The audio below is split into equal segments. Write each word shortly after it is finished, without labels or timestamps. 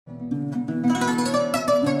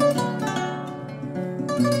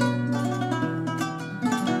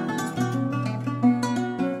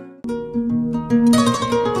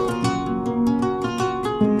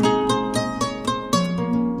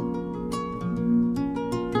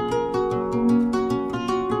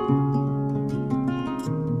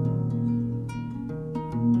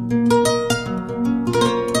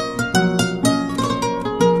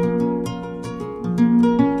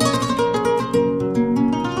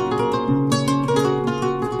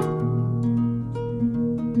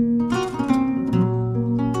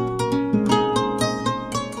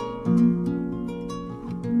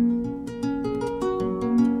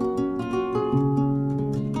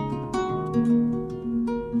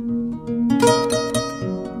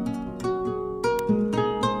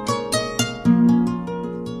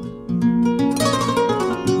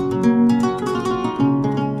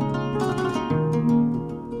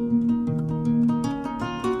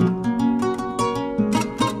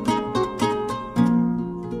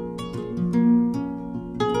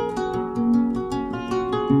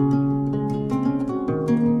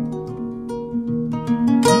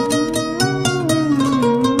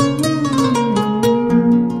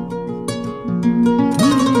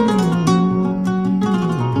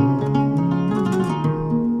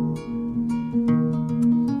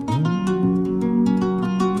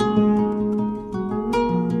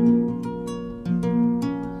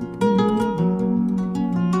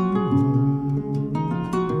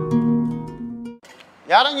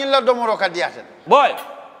Yara nyilla domoro kadiate. Boy,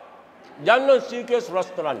 janno CK's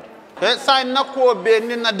restaurant. Sa nako be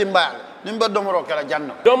nina dimbal. Nimba domoro kala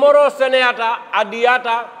janno. Domoro seneyata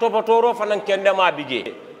adiyata topotoro fanan kendema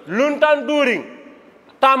bije. Luntan during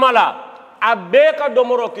tamala abeka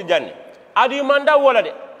domoro kijani. Adi manda wala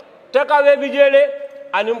de. Teka we bijele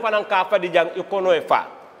anim fanan ka fa di jang ikono e fa.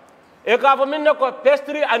 E ka fa minne ko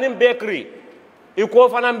pastry anim bakery. Iko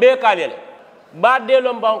fanan be kalele. Badde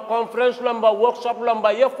lomba conference lomba workshop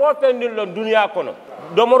lomba ye fo fendin lon dunia kono.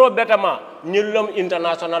 Domoro betama nyillom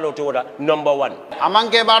international otoda number 1.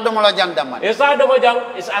 Amanke ba domola jandama. Esa domo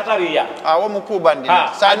jang is atariya. Wo mu kubandi.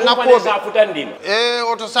 Sa nako sa futandi.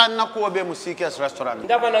 Oto sa nako be mu CK's restaurant.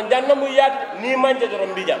 Ndabana janna mu yat ni manje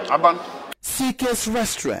dorom bijam. Aban. CK's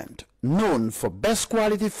restaurant, known for best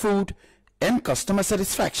quality food and customer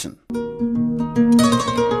satisfaction.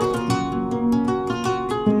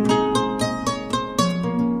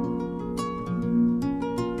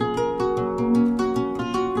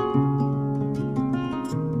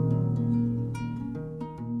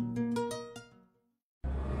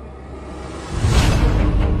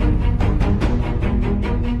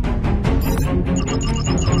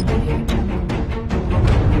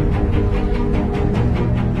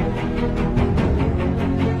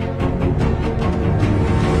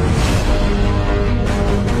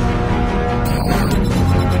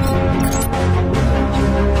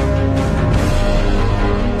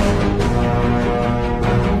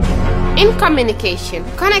 In communication,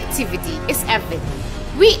 connectivity is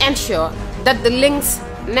everything. We ensure that the links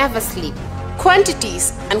never sleep.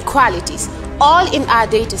 Quantities and qualities, all in our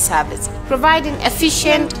data service, providing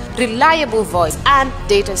efficient, reliable voice and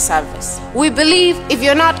data service. We believe if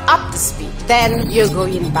you're not up to speed, then you're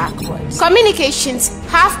going backwards. Communications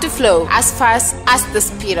have to flow as fast as the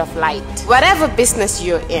speed of light. Whatever business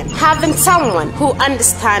you're in, having someone who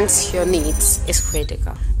understands your needs is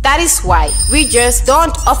critical. That is why we just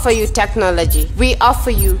don't offer you technology, we offer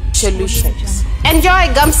you solutions. Enjoy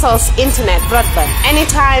Gamcel's internet broadband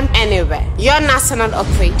anytime, anywhere. Your national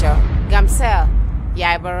operator, Gamcel,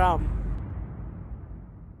 Yaibaram.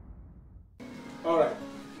 Alright.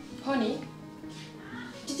 Honey,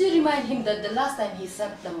 did you remind him that the last time he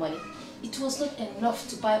sent the money, it was not enough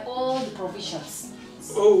to buy all the provisions?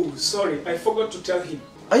 Oh, sorry, I forgot to tell him.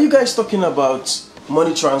 Are you guys talking about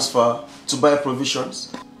money transfer to buy provisions?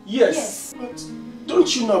 Yes. But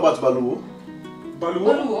Don't you know about Baluwo?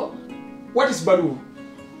 Baluwo? What is Baluwo?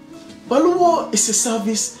 Baluwo is a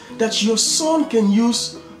service that your son can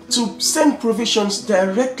use to send provisions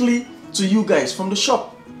directly to you guys from the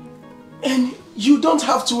shop. And you don't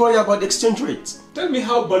have to worry about the exchange rate. Tell me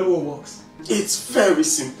how Baluwo works. It's very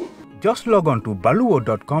simple. Just log on to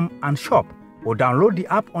baluwo.com and shop, or download the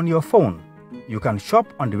app on your phone. You can shop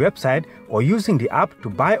on the website or using the app to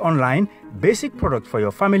buy online basic products for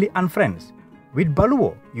your family and friends. With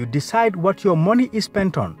Baluwo, you decide what your money is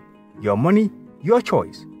spent on. Your money, your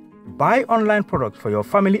choice. Buy online products for your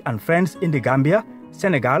family and friends in the Gambia,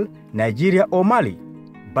 Senegal, Nigeria or Mali.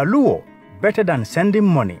 Baluwo, better than sending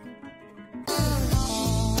money.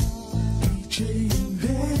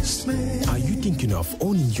 Are you thinking of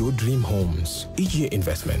owning your dream homes? EJ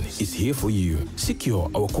Investment is here for you. Secure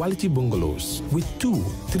our quality bungalows with 2,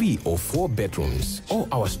 3 or 4 bedrooms, or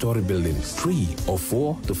our story buildings 3 or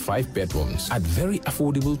 4 to 5 bedrooms at very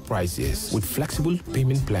affordable prices with flexible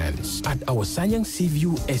payment plans at our Sanyang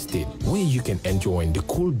Seaview Estate, where you can enjoy the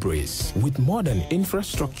cool breeze with modern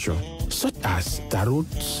infrastructure such as tar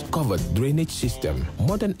roads, covered drainage system,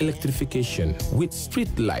 modern electrification with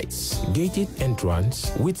street lights, gated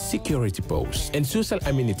entrance with security posts, and social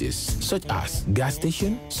amenities such as gas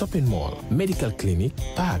station, shopping mall, medical clinic,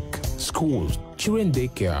 park, schools, children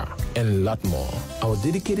daycare, and a lot more. Our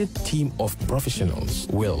dedicated team of professionals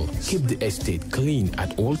will keep the estate clean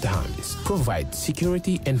at all times, provide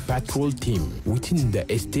security and patrol team within the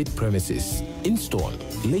estate premises, install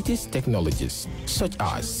latest technologies such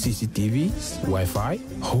as CCTV, Wi-Fi,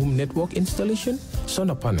 home network installation,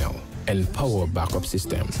 solar panel, and power backup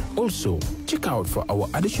system. Also, check out for our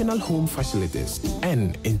additional home facilities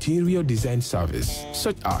and interior design service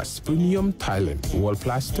such as premium tiling, wall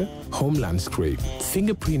plaster, home landscape,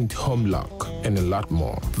 fingerprint home lock, and a lot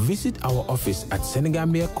more. Visit our office at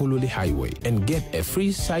Senegambia Kololi Highway and get a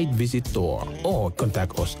free site visit tour, or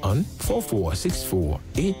contact us on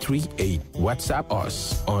 4464-838. WhatsApp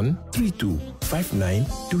us on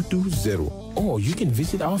 3259220. Or you can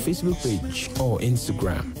visit our Facebook page or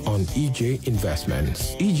Instagram on EJ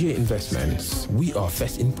Investments. EJ Investments, we are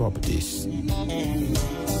first in properties.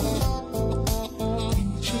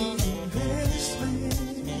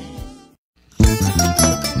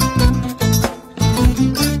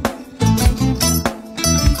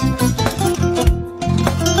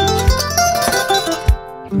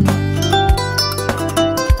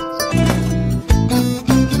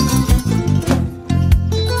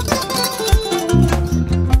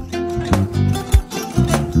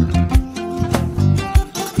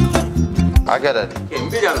 get it.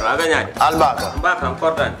 Mbijan aganyadi. Albaka. Mbaka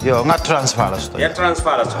important. Yo, nga transfer la sto. Ya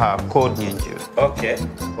transfer la. Ha, code ninja. Okay.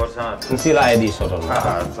 Person. Nsila ID soto.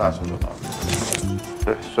 Sa soto.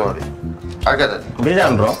 Sorry. I get it.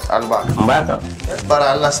 Mbijan bro. Albaka. Mbaka.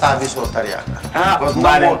 Bara alla service o tariaka.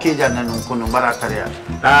 Mbare ki janna nun kunu bara tariaka.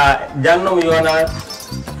 Jannom yona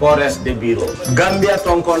forest de bureau. Gambia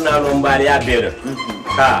tonkon na no mbari ya bere.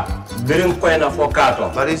 Birim koyna fo kato.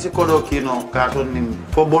 Bari si kodo kino kato ni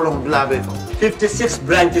fo bolong blabe to. 56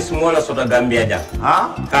 branches mola sota Gambia jam.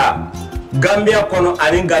 Ha? Gambia kono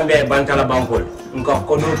ani Gambia bantala bankol. Nka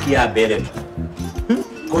kono kiya bere.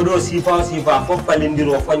 Kodo sifa fo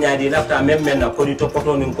falindiro fo nyaadi lafta memmen na kodi to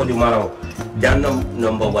poto nin kodi maraw. Jannam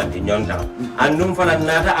number 1 di nyonta. Andum fana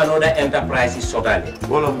nata anoda enterprise sotale.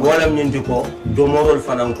 Wolam nyindi ko domorol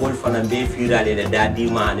fana kol fana be firale de dadi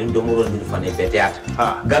mani domorol ni fana beteat.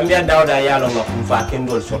 Gambia dawda yalo ma fa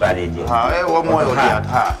kendol sotale je. Wo moyo diat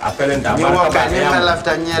ha. Apelenta ni barka ni ma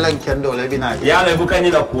lafta nyelen kendol e bina. Yalo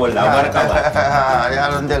bukani la ko la barka ba.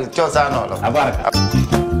 Yalo ndel chosano lo. Abarka.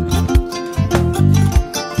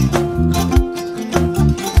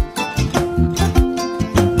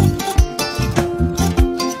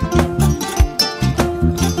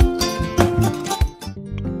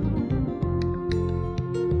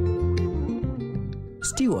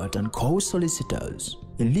 Stewart & Co. Solicitors,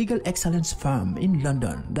 a legal excellence firm in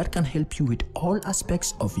London that can help you with all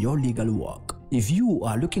aspects of your legal work. If you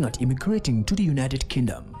are looking at immigrating to the United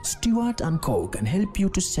Kingdom, Stewart & Co. can help you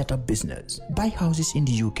to set up business, buy houses in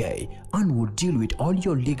the UK, and will deal with all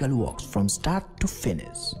your legal works from start to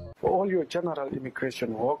finish. For all your general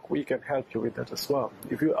immigration work, we can help you with that as well.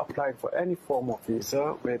 If you're applying for any form of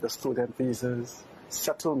visa, whether student visas,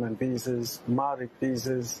 settlement visas, marriage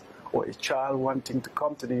visas, or a child wanting to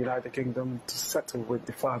come to the United Kingdom to settle with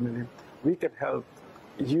the family, we can help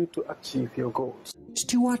you to achieve your goals.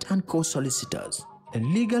 Stewart & Co. Solicitors, a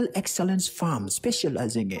legal excellence firm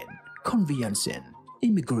specializing in conveyancing,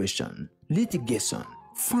 immigration, litigation,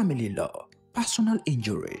 family law, personal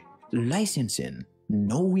injury, licensing,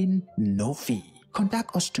 no win, no fee.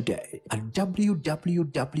 Contact us today at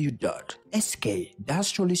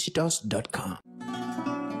www.sk-solicitors.com.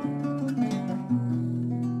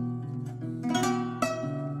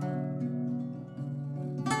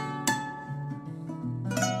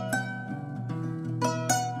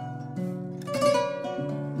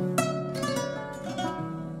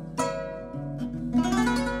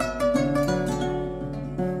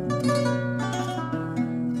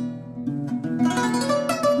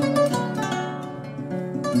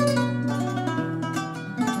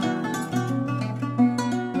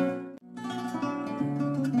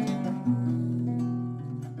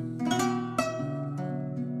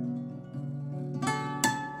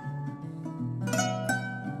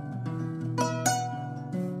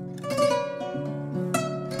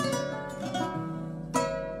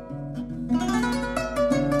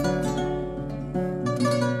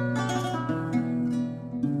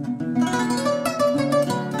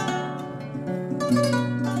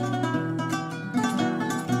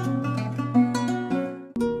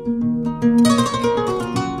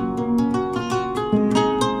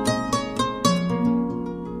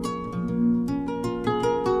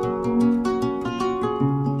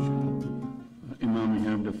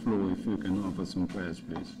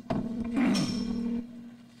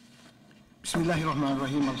 بسم الله الرحمن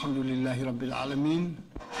الرحيم الحمد لله رب العالمين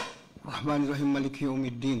الرحمن الرحيم مالك يوم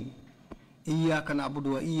الدين إياك نعبد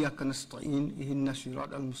وإياك نستعين اهدنا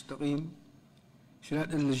الصراط المستقيم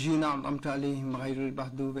صراط الذين أنعمت عليهم غير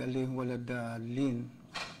المغضوب عليهم ولا الضالين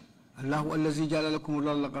الله الذي جعل لكم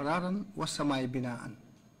الأرض قرارا والسماء بناء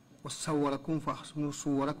وصوركم فأحسنوا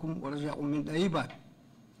صوركم ورزقكم من طيبات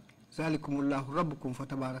ذلكم الله ربكم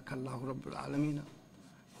فتبارك الله رب العالمين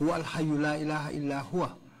هو الحي لا إله إلا هو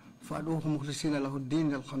فأدعوه مخلصين له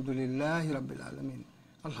الدين الحمد لله رب العالمين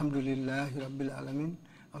الحمد لله رب العالمين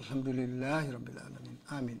الحمد لله رب العالمين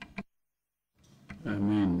آمين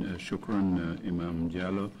Amen. Shukran, Imam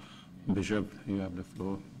Diallo. Bishop, you have the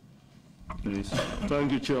floor, please.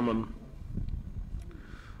 Thank you, Chairman.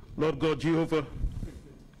 Lord God Jehovah,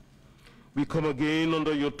 we come again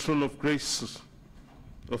under your throne of grace,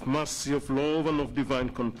 of mercy, of love, and of divine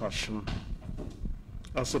compassion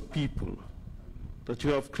as a people that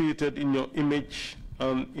you have created in your image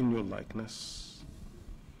and in your likeness.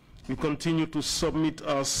 We continue to submit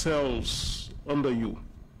ourselves under you.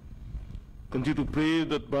 Continue to pray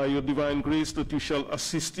that by your divine grace that you shall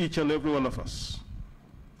assist each and every one of us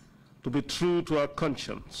to be true to our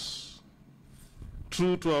conscience,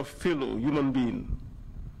 true to our fellow human being,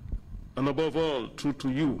 and above all, true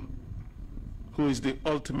to you, who is the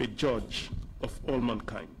ultimate judge of all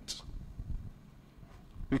mankind.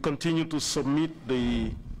 We continue to submit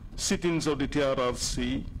the sittings of the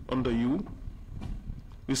TRRC under you.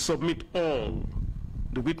 We submit all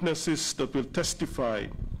the witnesses that will testify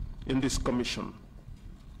in this commission,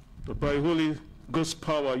 that by Holy Ghost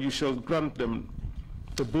power you shall grant them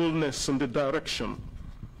the boldness and the direction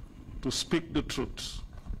to speak the truth,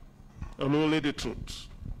 and only the truth,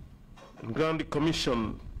 and grant the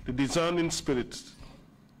commission the discerning spirit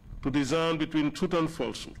to discern between truth and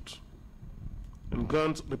falsehood, and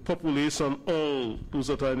grant the population, all those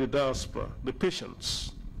that are in the diaspora, the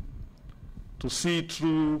patience to see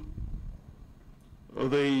through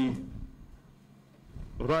the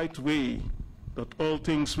right way that all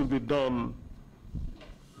things will be done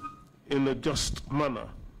in a just manner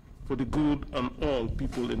for the good and all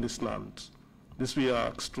people in this land. This we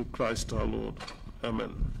ask through Christ our Lord.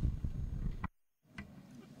 Amen.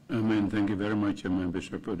 Amen. Thank you very much, Amen,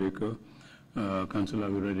 Bishop Odeko. Council,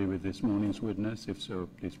 are we ready with this morning's witness? If so,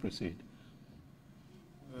 please proceed.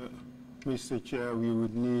 Mr. Chair, we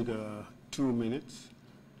would need 2 minutes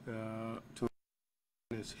to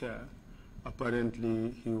witness here.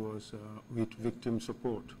 Apparently, he was with victim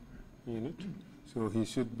support unit, so he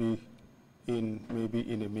should be in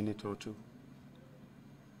maybe in a minute or two.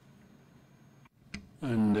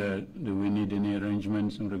 And do we need any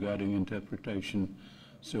arrangements regarding interpretation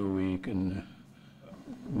so we can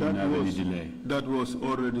not have any delay? That was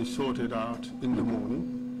already sorted out in the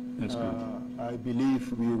morning. That's good. I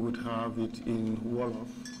believe we would have it in Wolof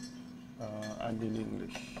and in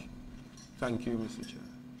English. Thank you, Mr. Chair.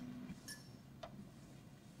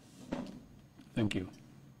 Thank you.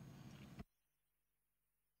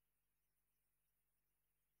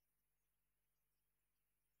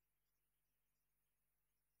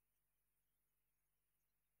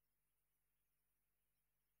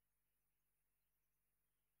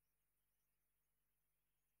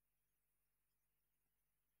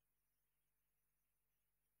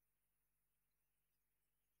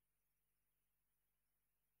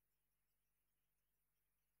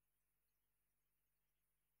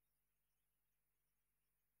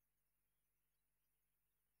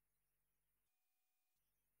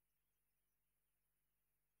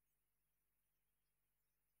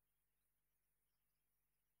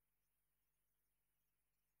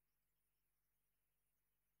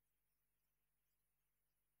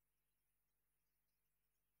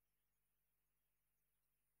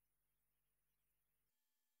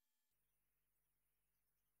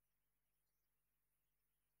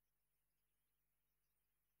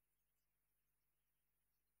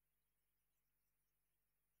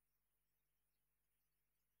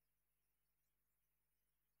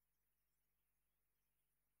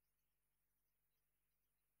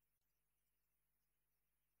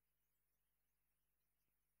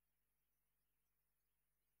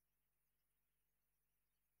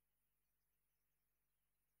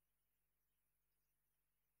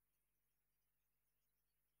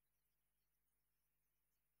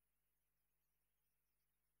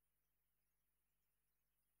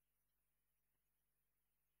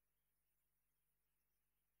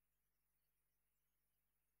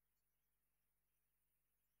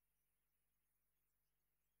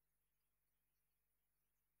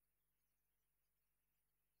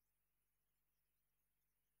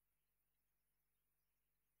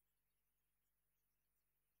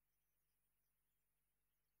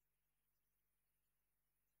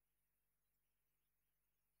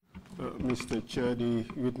 Mr. Chair, the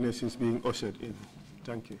witness is being ushered in.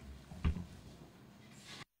 Thank you.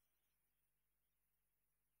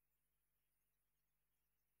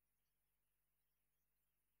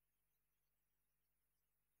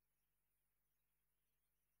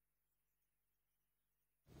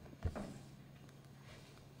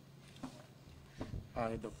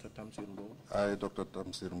 I, Dr. Tamsir Mbowe. I, Dr.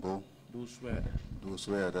 Tamsir Mbowe. Do swear. Do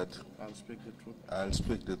swear that I'll speak the truth. I'll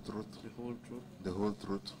speak the truth. The whole truth. The whole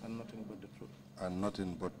truth. And nothing but the truth. And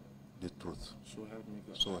nothing but the truth. So help me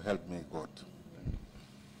God. So help me God.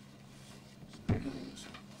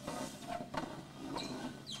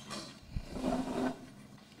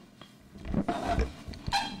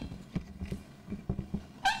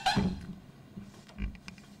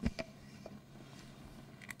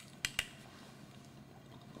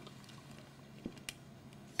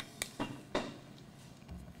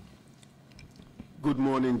 Good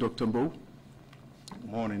morning, Dr. Mbowe. Good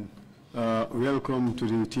morning. Welcome to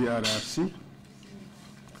the TRRC.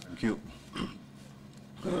 Thank you.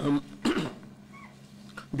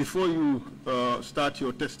 Before you start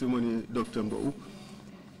your testimony, Dr. Mbowe,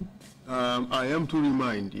 I am to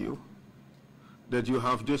remind you that you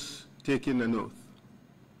have just taken an oath.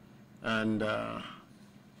 And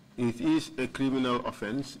It is a criminal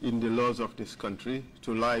offense in the laws of this country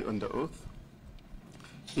to lie on the oath.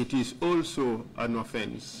 It is also an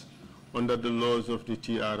offense under the laws of the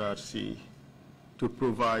TRRC to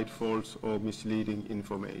provide false or misleading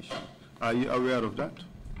information. Are you aware of that?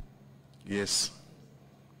 Yes.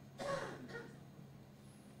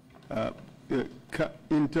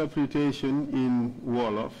 Interpretation in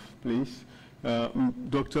Wolof, please.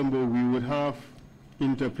 Dr. Mbowe, we would have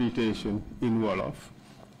interpretation in Wolof.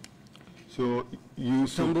 So you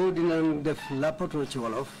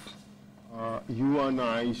you and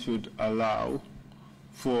I should allow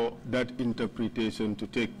for that interpretation to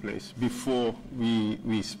take place before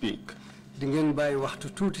we speak.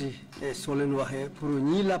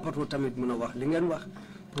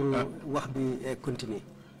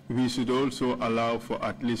 We should also allow for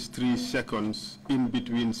at least 3 seconds in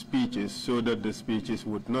between speeches so that the speeches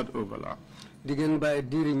would not overlap.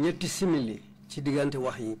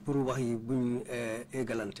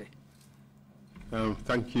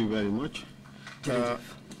 Thank you very much.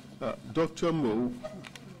 Dr. Mbowe,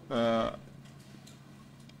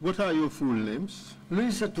 what are your full names? My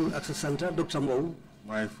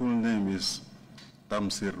full name is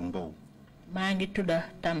Tamsir Mbowe.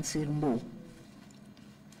 Tamsir Mbowe.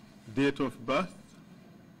 Date of birth?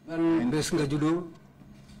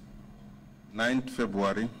 9th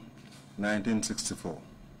February 1964.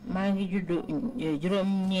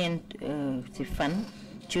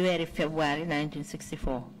 February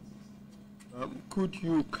 1964. Could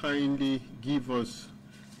you kindly give us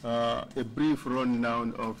a brief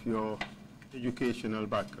rundown of your educational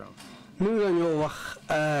background?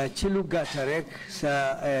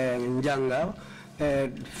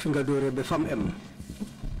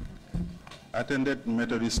 Attended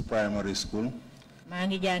Methodist Primary School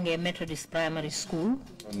Methodist Primary School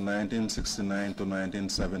from 1969 to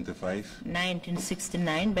 1975.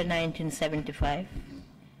 1969 by 1975.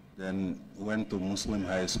 Then went to Muslim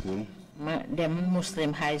High School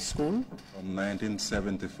Muslim High School from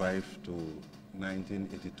 1975 to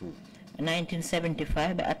 1982.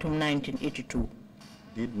 1975 by 1982.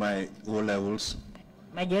 Did my O-levels.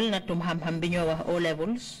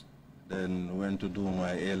 O-levels. Then went to do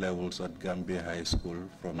my A-levels at Gambia High School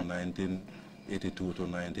from 1982 to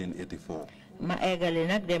 1984. Ma egali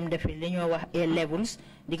nak dem defi li ñoo wax A-levels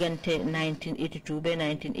digante 1982 by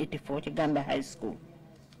 1984 ci Gambia High School.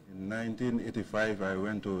 In 1985, I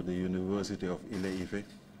went to the University of Ile-Ife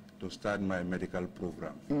to start my medical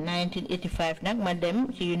program. 1985 nak ma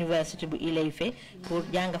dem ci University bu Ile-Ife pour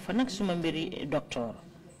jàng fa nak suma mbiri doctor.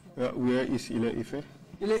 Where is Ile-Ife?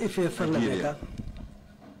 Ile-Ife fan la nekk.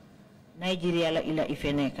 Nigeria la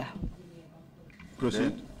Ile-Ife nekk.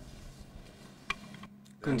 Proceed.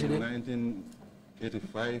 In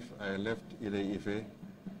 1985, I left Ile-Ife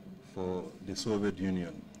for the Soviet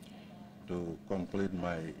Union to complete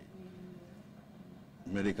my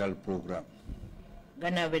medical program.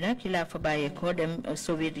 Gannaaw bi nag ci laa fa bàyyeekoo dem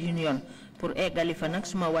Soviet Union pour eggali fa nag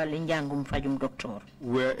suma wàlli njàngum fajum docteur.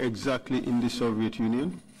 Where exactly in the Soviet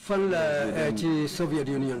Union? Fan la ci Soviet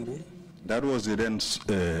Union bi. That was the then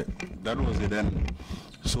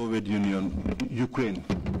Soviet Union, Ukraine,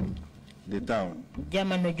 the town.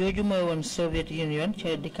 Jamono jooju mooy woon Soviet Union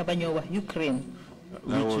ci dëkk ba ñoo wax Ukraine.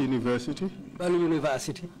 Which university?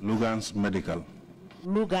 University. Lugansk Medical.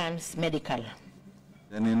 Lugansk Medical.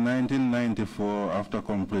 Then in 1994, after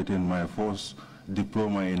completing my first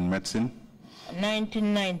diploma in medicine,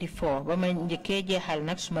 1994, ba ma njëkkee jeexal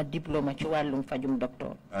nag suma diploma ci wàllum fajum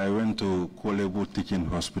docteur. I went to Kolebu Teaching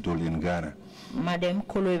Hospital in Ghana. Ma dem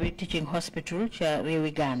Kolebu Teaching Hospital ca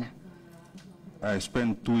réewi Ghana. I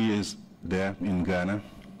spent 2 years there in Ghana.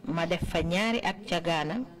 Ma def fa ñaari at ca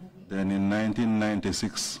Ghana. Then in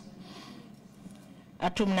 1996,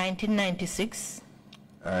 atum 1996,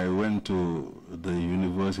 I went to the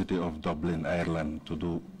University of Dublin, Ireland,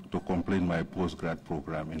 to complete my postgrad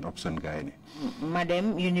program in Obs and Gynae.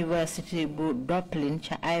 Madam University bu Dublin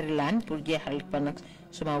ca Ireland pour jeexal fa nag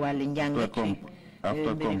suma wàlli njàng ci.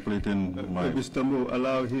 After completing my Mr. Mbowe,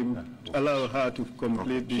 allow her to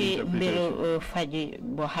complete the interpretation. Ci mbiru faji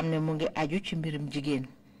boo xam ne mu ngi aju ci mbirum jigéen.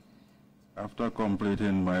 After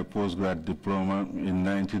completing my postgrad diploma in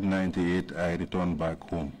 1998, I returned back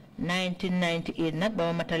home. 1998 nag ba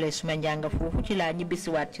ma matalee suma njàng foofu ci laa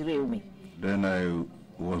ñibbisiwaat ci réew mi. Then I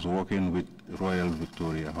was working with Royal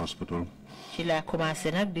Victoria Hospital. Ci laa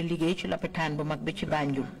commencé nag di liggéey ci lopitaan bu mag bi ci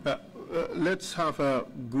Banjul. Let's have a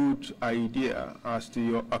good idea as to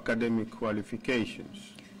your academic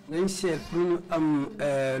qualifications. Nañ seet pour ñu am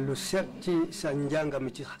lu set ci sa njàng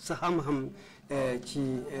mi ci sa xam-xam ci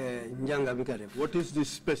njàng mi nga def. What is the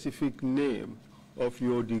specific name of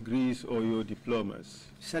your degrees or your diplomas?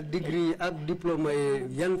 Sa degree ak diploma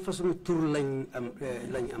yan façon tour lañ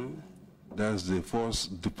am. That's the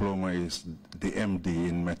first diploma is the MD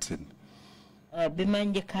in medicine. Bima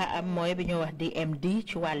njëkka am mooy bi ñu wax di MD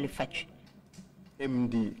ci wàlli faj.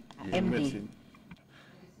 MD in medicine.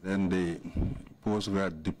 Then the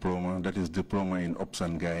postgrad diploma, that is diploma in Ops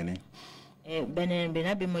and Gynae. Beneen bi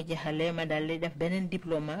nag bi ma jeexalee ma dal di def beneen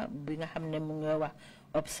diploma bi nga xam ne mu ngi wax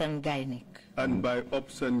Ops and Gynae. And by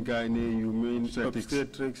Ops and Gynae you mean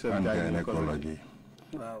obstetrics and gynecology.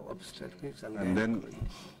 Wow, obstetrics and gynecology.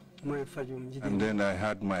 And then I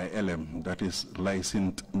had my LM, that is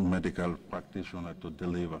licensed medical practitioner to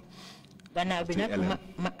deliver. Gannaaw bi nag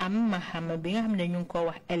ma am ma xam bi nga xam ne ñu ngi ko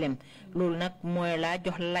wax LM loolu nag mooy laa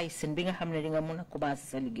jox licence bi nga xam ne di nga mën a commencer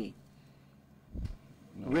sa liggéey.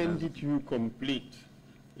 When did you complete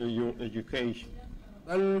your education?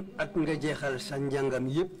 Ban at nga jeexal sa njàngam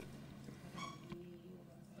yépp?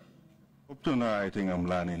 Up to now, I think I'm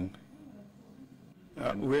learning.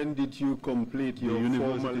 When did you complete your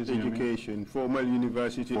formal education, formal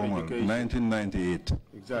university education? 1998.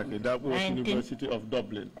 Exactly, that was University of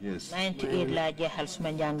Dublin. Yes. 98 la jeexal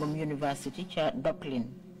suma njàngum university ca Dublin.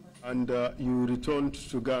 And you returned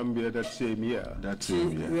to Gambia that same year? That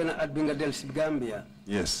same year. At bi nga del si Gambia.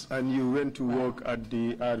 Yes. And you went to work at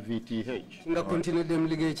the RVTH? Nga continue dem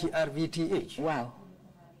liggéey ci RVTH. Wow.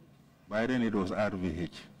 By then it was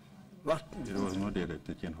RVH. What? It was not the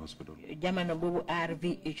teaching hospital. Jamono bobu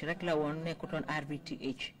RVH rek la woon nekkutoon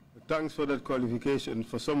RVTH. Thanks for that qualification.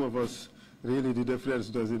 For some of us, really the difference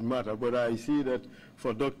doesn't matter. But I see that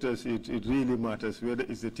for doctors, it really matters whether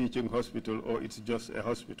it's a teaching hospital or it's just a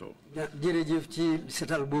hospital. Jërëjëf ci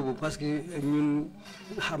setal boobu parce que ñun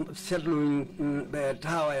xam seetlu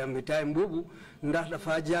taxawaayam bi time boobu ndax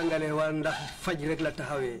dafa jàngale wala ndax faj rek la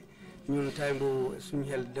taxawee ñun time boobu suñu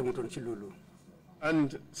xel demutoon ci loolu.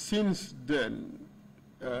 And since then,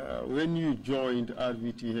 when you joined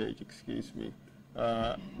RVTH, excuse me,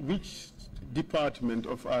 which department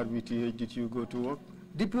of RVTH did you go to work?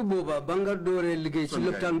 Depuis booba ba nga dooree liggéey ci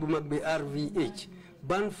lopitaan bu mag bi RVH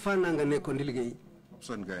ban fànn nga nekkoon di liggéey? Ops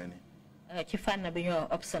and Gynae. Ci fànn bi ñoo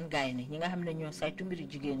Ops and Gynae ñi nga xam ne ñoo saytu mbiri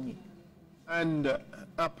jigéen ñi. And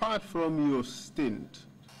apart from your stint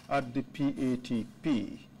at the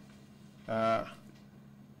PATP,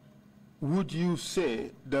 would you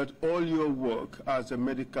say that all your work as a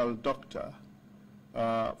medical doctor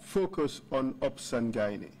focus on Ops and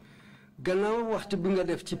Gynae? Gannaaw waxtu bi nga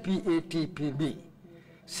def ci PATP bi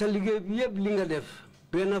sa liggéey bi yëpp li nga def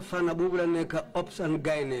benn fànn boobu la nekk Ops and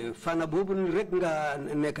Gynae fànn boobu rek nga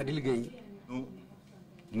nekk di liggéey.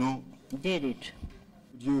 No. Did it?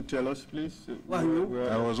 Could you tell us, please?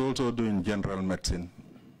 I was also doing general medicine.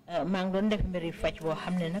 maa ngi doon def mbiri faj boo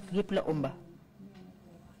xam ne nag yëpp la umba.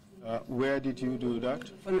 Where did you do that?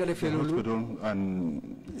 Fan nga defee loolu? Hospital and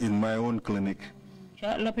in my own clinic.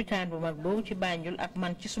 Ca lopitaan bu mag boobu ci Banjul ak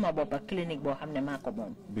man ci suma bopp ak clinique boo xam ne maa ko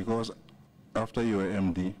moom. Because after you are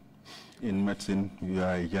MD in medicine, you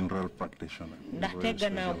are a general practitioner. ndaxte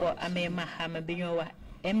gannaaw boo amee maxaama bi ñoo wax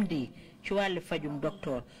MD ci wàllu fajum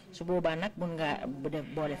docteur su boobaa nag mun nga def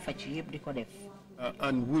boole faj yëpp di ko def.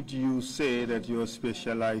 And would you say that your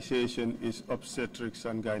specialization is obstetrics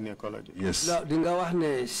and gynecology? Yes. Di nga wax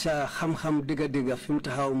ne sa xam-xam digga fi mu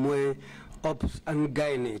taxaw mooy Ops and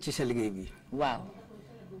Gynae ci sa liggéey bi. Wow.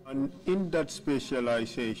 And in that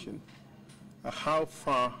specialization, how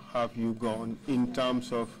far have you gone in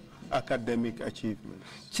terms of academic achievements?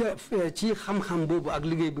 Ci xam-xam boobu ak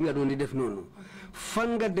liggéey bi nga doon di def noonu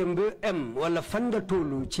fan nga dem ba wala fan nga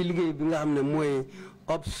tollu ci liggéey bi nga xam ne mooy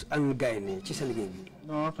Ops and Gynae ci sa liggéey bi.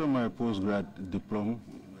 No, after my postgrad diploma,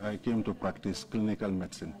 I came to practice clinical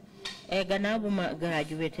medicine. Gannaaw bu ma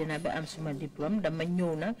graduate na ba am suma diplôme dama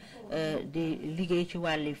ñëw na di liggéey ci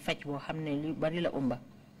wàllu faj boo xam ne li bari la umba.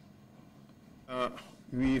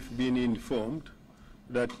 We've been informed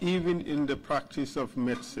that even in the practice of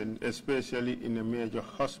medicine, especially in a major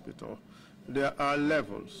hospital, there are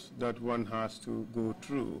levels that one has to go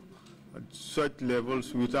through. Such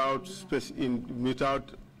levels without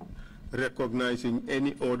recognizing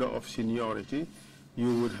any order of seniority.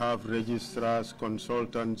 You would have registrars,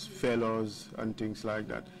 consultants, fellows, and things like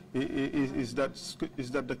that. Is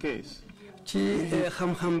that the case? Ci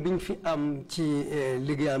xam-xam biñ fi am ci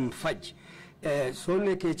liggéeyam faj soo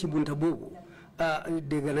nekkee ci bunta boobu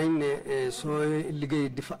dégg nañ ne soo liggéey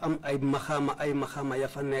dafa am ay maxaama ya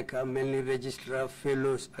fa nekk mel ni registrar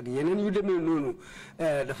fellows ak yeneen yu demee noonu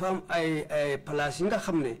dafa am ay place yi nga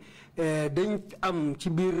xam ne dañ am ci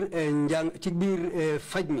biir ci biir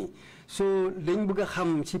faj mi so dañ bëgg a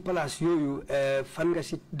xam ci place yooyu fan nga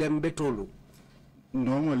si dem ba tollu.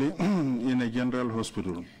 Normally, in a general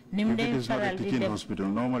hospital, if it is not a teaching hospital,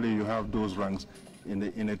 normally you have those ranks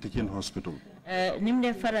in a teaching hospital.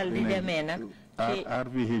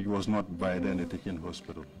 RVH was not by then a teaching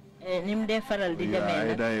hospital. Either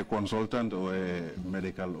a consultant or a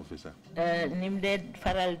medical officer.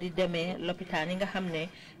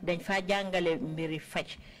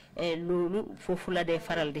 Lulu fofula de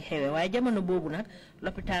faral di xewé waye jamono bobu nak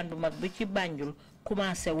l'hôpital bu mag bi ci Banjul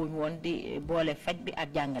commencé wuñ won di bolé faj bi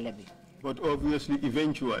ak jangale bi. But obviously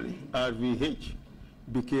eventually RVH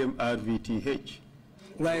became RVTH.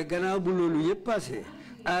 Waye gannaaw bu lolu yépp passé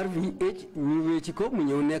RVH ñu wéci ko mu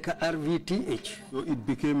ñew nek RVTH. So it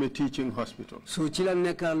became a teaching hospital. So ci la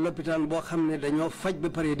nek l'hôpital bo xamné dañoo faj ba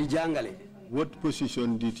paré di jangale. What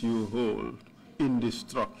position did you hold in this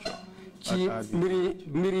structure? Ci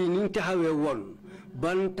mbiri ni taxawé won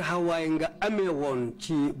ban taxaway nga amé won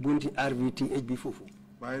ci bunti RVTH bi fofu.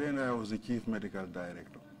 By then I was the chief medical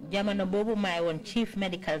director. Jamono bobu may won chief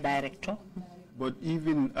medical director. But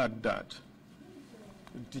even at that,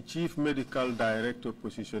 the chief medical director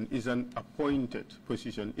position is an appointed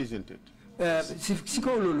position, isn't it? Si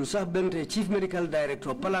ko lolu sax bente chief medical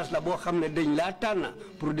director place la bo xamne dañ la tan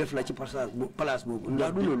pour def la ci place bobu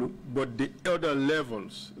ndax du lolu. But the other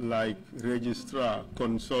levels like registrar,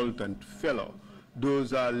 consultant, fellow,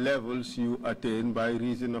 those are levels you attain by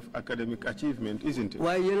reason of academic achievement, isn't it?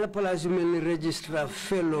 Waye yena place yu melni registrar,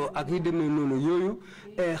 fellow ak yi demé nonu yoyu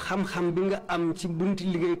xam-xam bi nga am ci bunti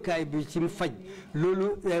liggéey kay bi ci faj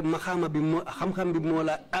lolu maxama bi xam-xam bi mo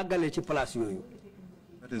la agalé ci place yoyu.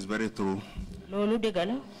 That is very true.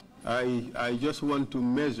 I just want to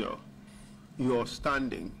measure your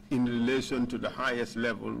standing in relation to the highest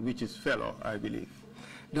level, which is fellow, I believe.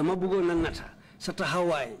 Dama bëggoon na nata sa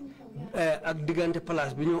taxawaay ak diggante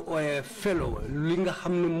place bi ñu ooyee fellow li nga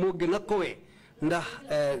xam ne moo gën a kowe ndax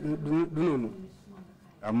du noonu.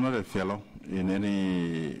 I'm not a fellow in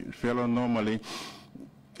any fellow. Normally,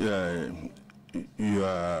 you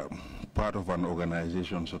are part of an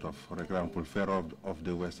organization, sort of, for example, fellow of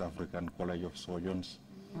the West African College of Surgeons.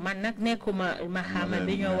 Man nak nekuma mahama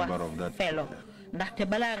bi ñoo wax fellow ndax te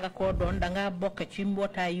bala nga ko doon da nga bokk ci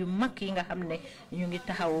mbootaay yu mag yi nga xam ne ñu ngi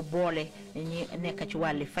taxaw boole ñi nekk ci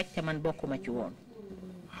wàlli faj te man bokkuma ci woon.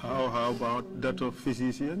 How about that of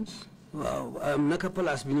physicians? Waaw naka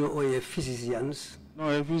place bi ñoo ooyee physicians. No,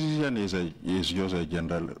 a physician is just a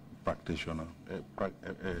general practitioner. A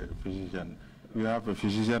physician. You have a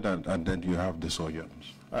physician and then you have the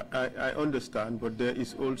surgeons. I understand, but there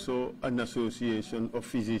is also an association of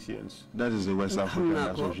physicians. That is the West African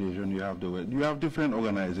Association. You have different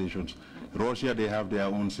organizations. Russia, they have their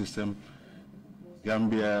own system.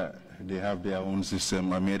 Gambia, they have their own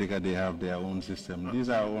system. America, they have their own system. These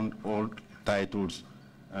are all titles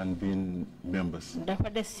and being members. Dafa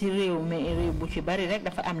des ci réew mi réew bu ci bari rek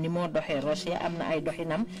dafa am ni mo doxé Russia am na ay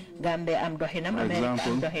doxinam, Gambia am doxinam, America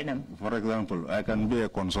am doxinam. For example, I can be a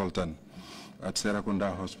consultant at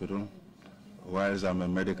Serakunda Hospital whilst I'm a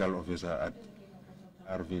medical officer at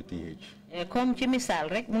RVTH. Comme ci misal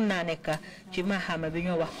rek mun na nek ci mahama bi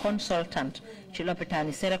ñoo wax consultant ci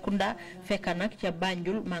l'hôpital Serakunda fekk nak ci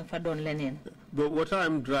Banjul mang fa doon leneen. But what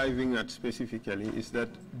I'm driving at specifically is that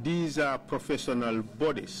these are professional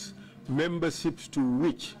bodies, memberships to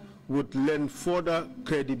which would lend further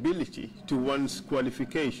credibility to one's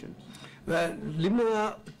qualifications.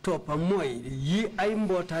 Lima topa moy yi ay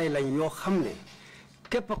mbotay lañ yo xamne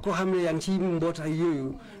kep ko xamne yang ci mbotay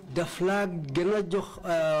yoyu daf la gëna jox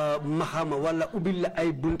mahama wala ubil la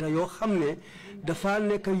ay bunta yo xamne dafa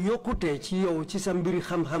nek yokute ci yow ci sa mbiri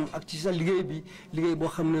xam-xam ak ci sa liggéey bo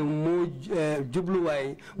xamne mo jublu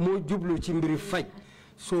way mo jublu ci mbiri faj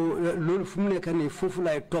so lolu fu mu nek ni fofu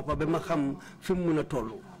lay topa ba ma xam fi mu mëna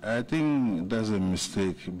tollu. I think that's a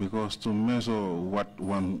mistake because to measure what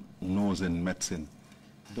one knows in medicine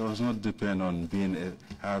does not depend on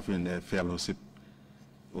having a fellowship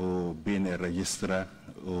or being a registrar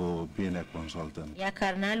or being a consultant.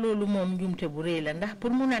 Yakarna lolu mom njumte bu reey la ndax pour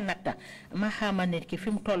mëna natta ma xama nit ki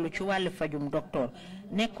fim tollu ci walu fajum docteur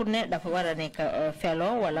nekku ne dafa wara nek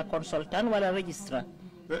fellow wala consultant wala registrar.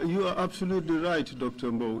 You are absolutely right, Dr.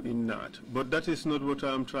 Mbowe, in that, but that is not what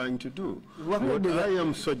I am trying to do. What I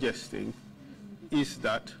am suggesting is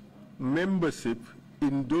that membership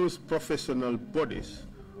in those professional bodies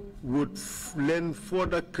would lend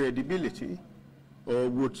further credibility or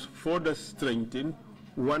would further strengthen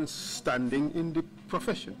one's standing in the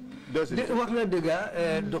profession. Does it?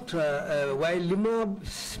 Dr. While lima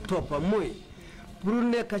topa moy pour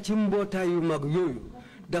nek ci mbotay yu mag yoyu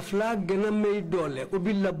daf laa gën a may doole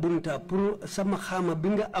ubbi la bunta pour sama xaama bi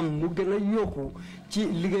nga am mu gën a yokku ci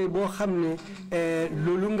liggéey boo xam ne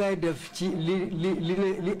loolu ngay def ci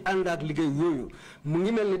li ànd ak liggéey yooyu mu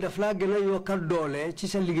ngi mel ni daf laa gën a yokkal doole ci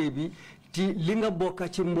sa liggéey bi ci li nga bokk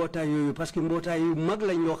ci mbootaay yooyu parce que mbootaay yu mag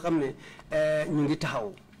lañ yoo xam ne ñu ngi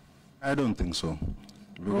taxaw. I don't think so,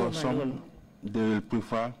 because some they will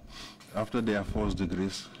prefer after their first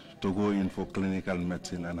degrees to go in for clinical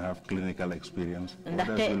medicine and have clinical experience.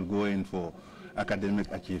 Others will go in for academic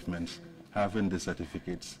achievements, having the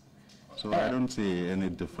certificates. So I don't see any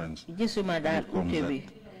difference.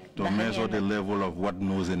 To measure the level of what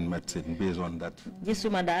knows in medicine based on that.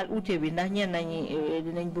 Gisuma dal outé bi ndax ñen nañi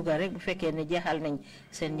dinañ bëgg rek bu féké né jéxal nañ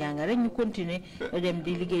seen ñanga rek ñu continuer dem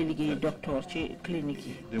di liggéey docteur ci clinique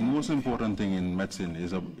yi. The most important thing in medicine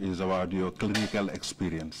is about your clinical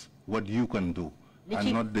experience, what you can do,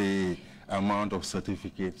 and not the amount of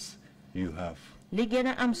certificates you have. Li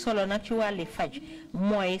gëna am solo nak ci wali faj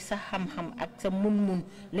moy sa xam-xam ak sa mun-mun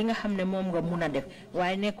li nga xamné mom nga mëna def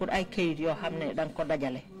waye nekkul ay kayit yo xamné dang ko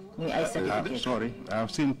dajalé. Sorry, I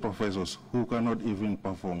have seen professors who cannot even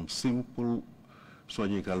perform simple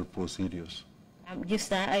surgical procedures.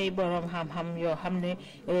 Gis na ay borom xam-xam yo xamné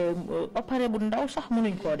opéré bu ndaw sax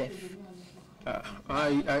mënuñ ko def.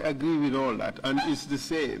 I agree with all that, and it's the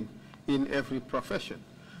same in every profession.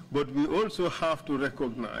 But we also have to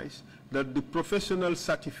recognize that the professional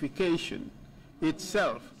certification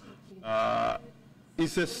itself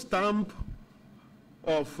is a stamp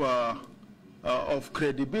of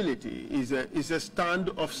credibility, is a stand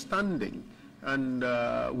of standing, and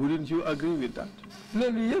wouldn't you agree with that?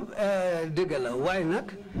 Lolu yeb degala way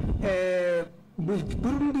nak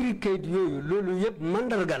pour mbiri kayit yoyu lolu yeb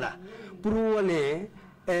mandarga la pour woné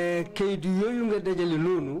kayit yoyu nga dajale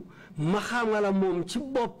nonu ma xamala mom ci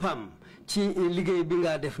bopam ci liggéey bi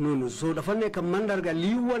nga def nonu so dafa nek mandarga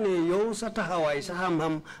li woné yow sa taxaway sa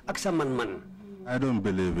xam-xam ak sa man-man. I don't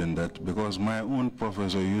believe in that, because my own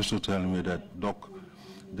professor used to tell me that, Doc,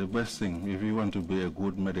 the best thing, if you want to be a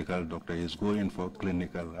good medical doctor, is go in for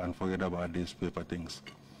clinical and forget about these paper things.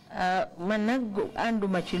 Man nag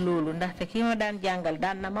anduma ci loolu ndaxte ki ma daan jàngal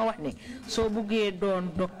daan na ma wax ne soo buggee doon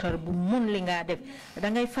docteur bu mun li nga def da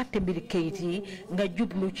ngay fàtte mbiri kayit yi nga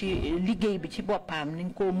jublu ci liggéey bi ci boppam ni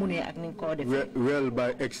nga ko munee ak ni nga ko defee. Well, by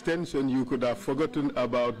extension, you could have forgotten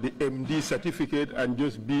about the MD certificate and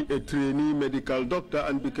just be a trainee medical doctor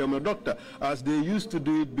and become a doctor, as they used to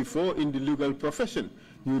do it before in the legal profession.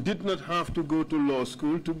 You did not have to go to law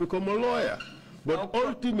school to become a lawyer. But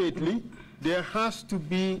ultimately, there has to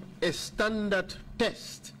be a standard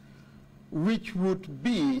test which would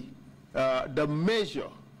be the measure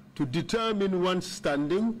to determine one's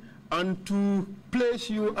standing and to place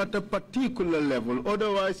you at a particular level.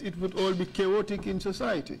 Otherwise, it would all be chaotic in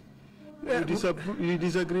society. You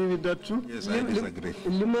disagree with that too? Yes, I disagree.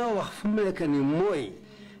 Lima wax fu mu nekk ni mooy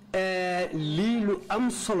lii lu am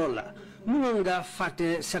solo la. Mënoon nga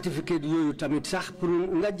fàtte certificate yooyu tamit sax pour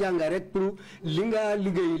nga jàng rek pour li nga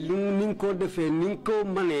liggéey li nga ko defee ni nga ko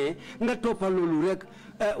manee nga toppal loolu rek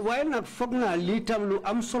waaye nag foog naa lii tam lu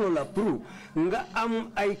am solo la pour nga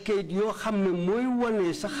am ay kayit yoo xam ne mooy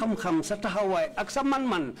wane sa xam-xam sa taxawaay ak sa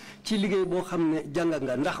man-man ci liggéey boo xam ne jàng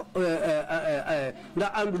nga ndax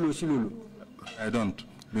ànduloo si loolu. I don't,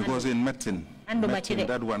 because in medicine,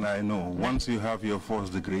 that one I know. Once you have your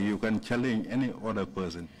first degree, you can challenge any other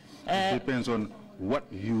person. It depends on what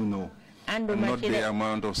you know, and not the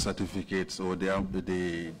amount of certificates or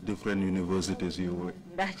the different universities you were.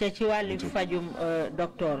 ndax ci wàllu fajum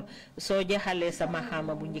docteur soo jeexalee sa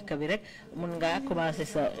maxaama bu njëkk bi rek mun nga commencé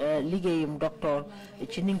sa liggéeyum docteur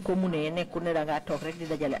ci ni nga ko munee nekku ne da ngaa toog rek di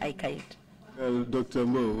dajale ay kayit. Well, Dr.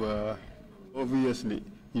 Mbowe, obviously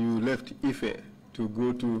you left Ife to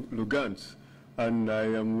go to Lugans, and I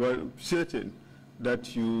am certain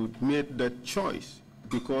that you made that choice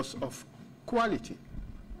because of quality.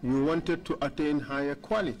 You wanted to attain higher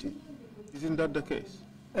quality. Isn't that the case?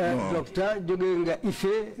 Doctor, jóge nga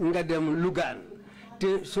Ife nga dem Lugan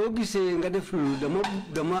te soo gisee nga def lu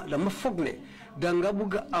dama foog ne da nga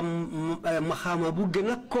bëgg am maxaama bu gën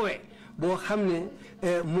a kowe boo xam ne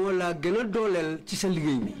moo la gën a dooleel ci sa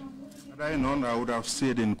liggéey bi. Had I known, I would have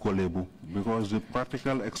stayed in Kolebu, because the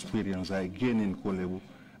practical experience I gained in Kolebu,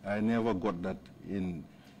 I never got that in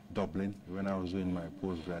Dublin when I was doing my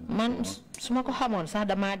postgrad. Man suma ko xamone sax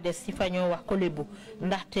dama dess ci fa ñoo wax Kolebu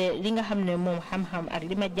ndaxte li nga xamne mom xam-xam ak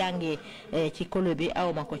li ma jàngee ci Kolebu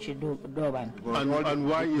aw ma ko ci Doban. And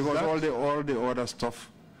why is that? All the other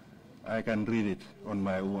stuff I can read it on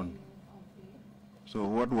my own. So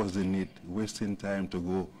what was the need wasting time to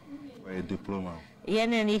go for a diploma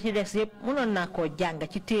yeneen yi ci des yëpp mënoon naa koo jàng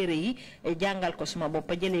ci téere yi jàngal ko suma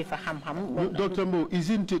bopp jëlee fa xam-xam. Dr. Mbowe,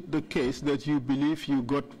 isn't it the case that you believe you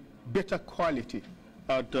got better quality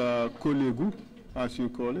at Kolegu, as you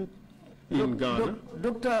call it, in Ghana?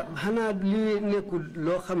 Doctor, hana li nekul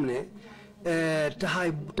loo xam ne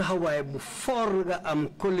taxawaay bu for nga am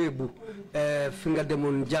Kolegu fi nga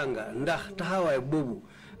demoon jànga ndax taxawaay boobu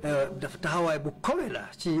dafa taxawaay bu kawe la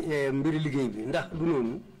ci mbiri liggéey bi ndax du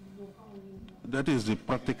noonu. That is the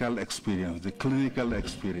practical experience, the clinical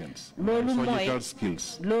experience, surgical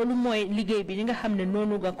skills. Loolu mooy liggéey bi li nga xam ne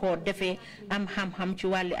noonu nga ko defee am xam-xam ci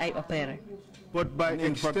wàlli ay opéré. But by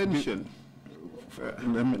extension,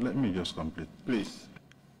 let me just complete, please.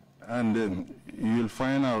 And you'll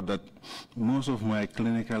find out that most of my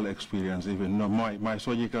clinical experience, even my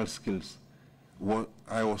surgical skills,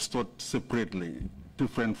 I was taught separately,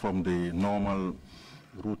 different from the normal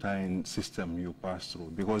routine system you pass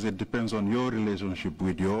through, because it depends on your relationship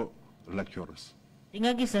with your lecturers.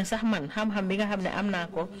 Nga gis ne sax man xam-xam bi nga xam ne am naa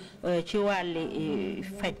ko ci wàlli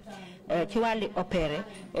faj ci wàlli opéré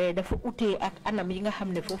dafa utee ak anam yi nga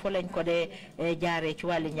xam ne foofu lañ ko dee jaaree ci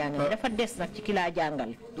wàlli njàng mi dafa des nag ci ki laa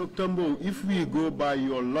jàngal. Dr. Mbowe, if we go by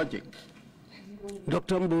your logic.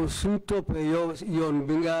 Dr. Mbowe, suñ toppee yoon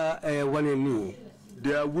bi nga wane nii.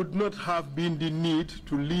 There would not have been the need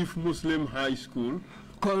to leave Muslim high school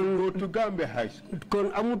and go to Gambia High School.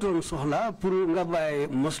 Kon amutoon soxla pour nga bàyyi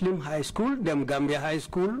Muslim High School dem Gambia High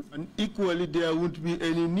School. And equally there wouldn't be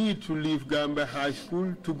any need to leave Gambia High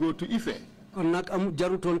School to go to Ife. Kon nag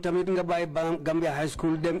jarutoon tamit nga bàyyi Gambia High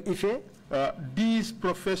School dem Ife. These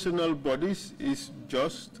professional bodies is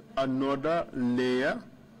just another layer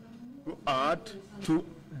to add to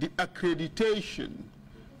the accreditation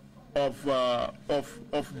of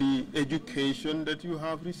the education that you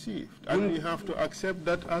have received, and we have to accept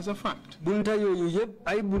that as a fact. Bunta yooyu yëpp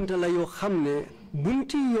ay bunta la yoo xam ne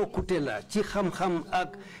bunti yokkute la ci xam-xam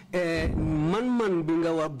ak man-man bi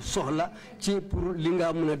nga war soxla ci pour li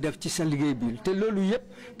nga mën a def ci sa liggéey bi te loolu yëpp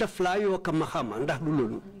daf laa yokk ma xama ndax du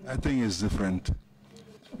loolu. I think it's different.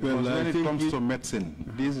 Well, when it comes to medicine,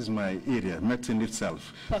 this is my area, medicine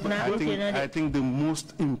itself. But I think the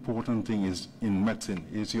most important thing is in medicine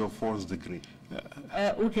is your first degree.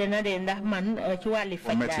 For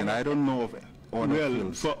medicine, I don't know of other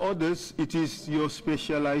fields. For others, it is your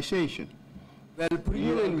specialization. Well,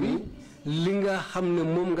 linga hamne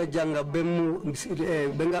mom nga janga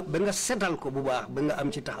benga setal ko bu baax benga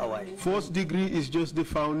am ci taxaway. First degree is just the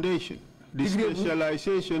foundation. The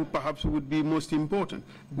specialization perhaps would be most important,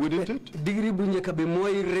 wouldn't it? Degree bu ñëk bi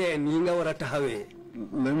moy reen yi nga wara taxawé.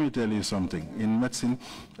 Let me tell you something. In medicine,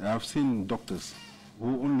 I've seen doctors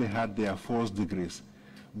who only had their first degrees,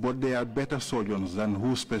 but they are better surgeons than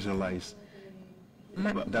who specialize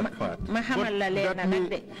that part. Ma xamal la leen nak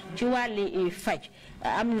de ci wàlli faj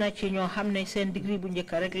am na ci ñoo xam ne seen degree bu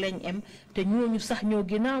njëkk rek lañ am te ñooñu sax ñoo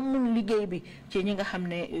gën a mun liggéey bi ci ñi nga xam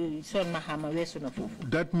ne son ma xama weesu na foofu.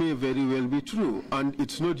 That may very well be true, and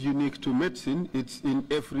it's not unique to medicine, it's in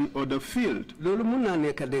every other field. Loolu mun naa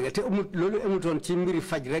nekk dëgg te loolu amutoon ci mbiri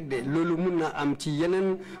faj rek de loolu mun naa am ci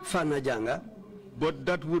yeneen fànn jànga. But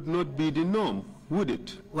that would not be the norm, would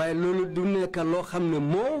it? Waaye loolu du nekk loo xam ne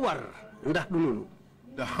moo war ndax du noonu.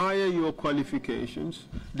 The higher your qualifications,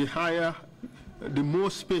 the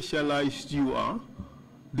more specialized you are,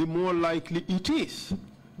 the more likely it is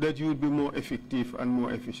that you would be more effective and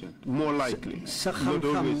more efficient. More likely. Not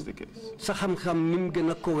always the case. Sa xam-xam nim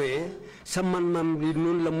gëna kowé sa man-man li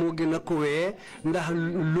non la mo gëna kowé ndax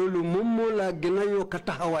lolu mom mo la gëna yokka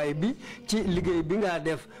taxaway bi ci liggéey bi nga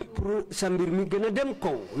def pour sa mbir mi gëna dem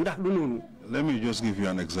kaw ndax du nonu. Let me just give you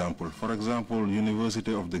an example. For example,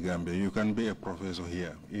 University of the Gambia, you can be a professor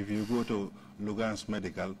here. If you go to Lugans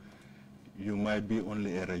Medical, you might be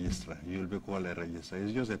only a registrar. You'll be called a registrar.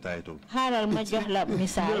 It's just a title. Haral ma jox la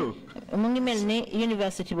misal mu ngi melni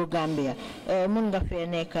University bu Gambia mun nga fe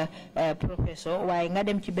nek professor waye nga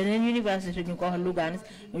dem ci benen university ñu ko wax Lugans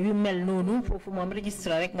yu mel nonu fofu mom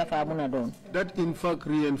registrar rek nga fa mëna doon. That in fact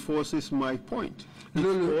reinforces my point. It's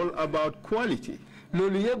all about quality.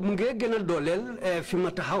 Loolu yëpp mu ngi gën a dooleel fi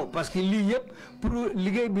ma taxaw parce que lii yëpp pour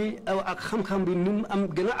liggéey bi ak xam-xam bi ni am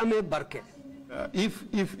gën a amee barke. If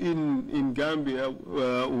in Gambia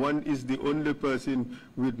one is the only person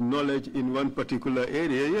with knowledge in one particular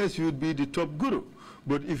area, yes, you'd be the top guru.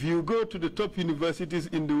 But if you go to the top universities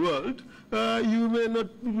in the world, you may not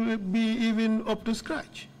be even up to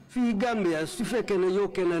scratch. fi Gambia su fekkee ne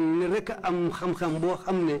yokkee na ne rek am xam-xam boo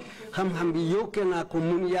xam ne xam-xam bi yokkee naa ko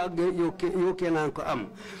mun yàgg yokkee naa ko am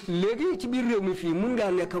léegi ci biir réew mi fii mun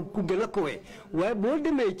ngaa nekk ku gën a kowe waaye boo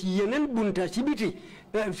demee ci yeneen bunta ci biti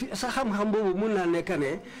sa xam-xam boobu mun naa nekk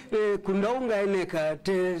ne ku ndaw ngay nekk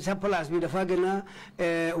te sa place bi dafa gën a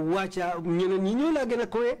wàcca ñeneen ñi ñoo laa gën a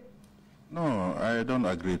kowe. No, I don't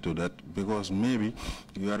agree to that because maybe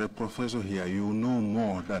you are a professor here, you know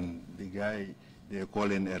more than the guy they're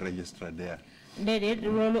calling a registrar there. Déedéet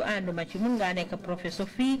loolu ànduma ci mun ngaa nekk professeur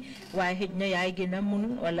fii waaye xëj na yaay gën a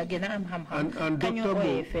mun wala gën a am xam-xam. And Dr.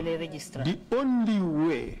 Mbowe, the only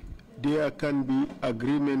way there can be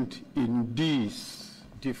agreement in these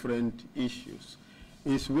different issues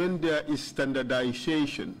is when there is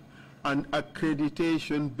standardization and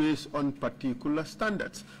accreditation based on particular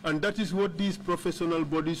standards. And that is what these professional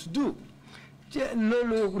bodies do. It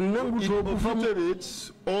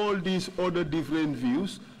obliterates all these other different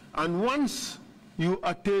views, and once you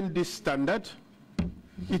attain this standard,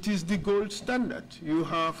 it is the gold standard. You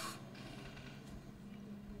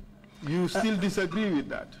still disagree with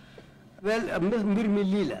that? Well, mbir mi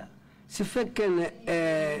lii la su fekkee ne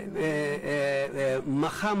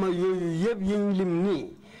maxaama yooyu yëpp yiñ lim nii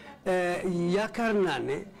yaakaar naa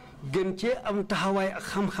ne gën cee am taxawaay ak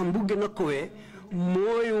xam-xam bu gën a kowee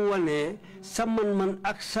mooy wane sa man-man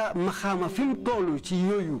ak sa maxaama fi mu toll ci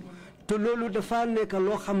yooyu te loolu dafa nekk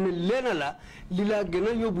loo xam ne leena la li la gën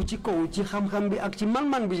a yóbbu ci kaw ci xam-xam bi ak ci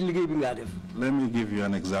man-man bi liggéey bi ngaa def. Let me give you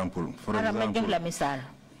an example. For example, la misaal.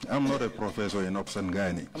 I'm not a professor in Ops and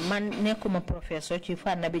Gynec. Man nekkuma professor ci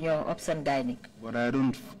fànn bi ñoo Ops and Gynec. But I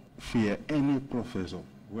don't fear any professor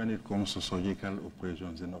when it comes to surgical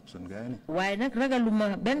operations in Ops and Gynec. Waaye nag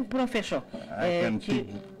ragaluma benn professor ci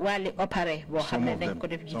wàlli opéré boo xam ne dañ ko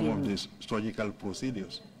def jigéen ñi. Some of these surgical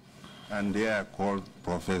procedures, and they are called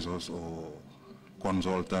professors or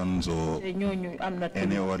consultants or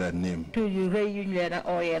any other name. Tu yu rëy yu ñu leen a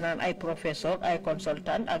ooyee naan ay professor ay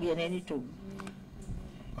consultant ak yeneen i tur.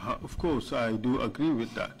 Of course, I do agree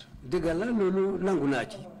with that.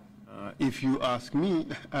 If you ask me,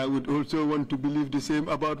 I would also want to believe the same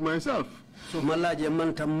about myself. But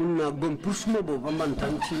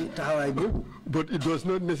it does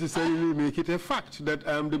not necessarily make it a fact that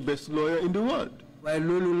I am the best lawyer in the world. But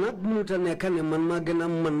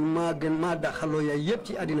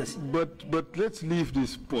let's leave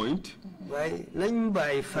this point. Let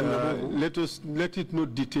it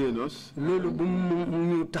not detain us.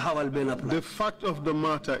 The fact of the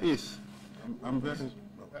matter is,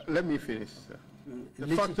 let me finish, sir.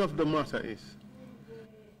 The fact of the matter is,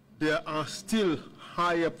 there are still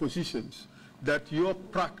higher positions that your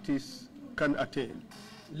practice can attain.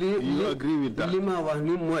 Do you agree with that?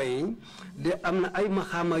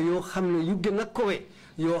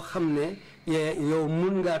 yow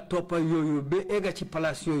mun nga toppa yooyu ba egga ci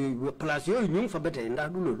place yooyu ñu fa bété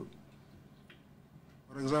ndax du loolu.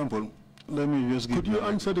 For example, let me just give. Could you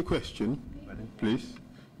answer the question, please?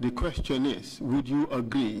 The question is, would you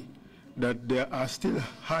agree that there are still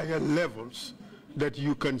higher levels that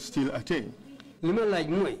you can still attain? li ma laaj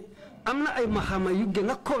mooy am na ay maxaama yu gën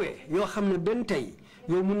a kowe yoo xam ne benn tey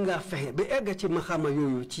yow mun ngaa fexe ba egg ci maxaama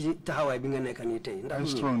yooyu ci taxawaay bi nga nekk nii tey. I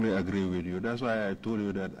strongly agree with you. That's why I told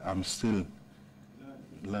you that I'm still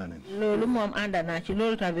learning. loolu moom ànd naa ci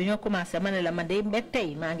loolu tax bi ñoo commencé ma ne la man de ba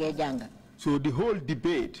tey maa ngi jàng. So the whole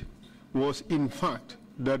debate was in fact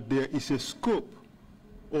that there is a scope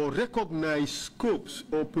or recognized scopes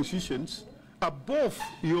or positions above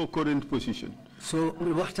your current position. So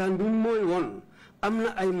waxtaan bi mooy woon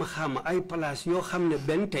amna ay maxama ay place yo xamne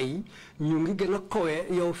ben tay ñu ngi gëna kowe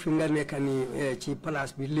yow fi nga nekk ni ci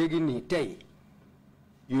place bi légui ni tay.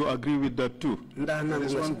 You agree with that too? There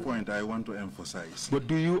is one point I want to emphasize. But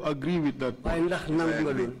do you agree with that point?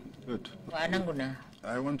 Good.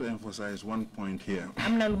 I want to emphasize one point here.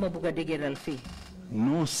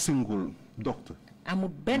 No single doctor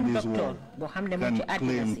in this world can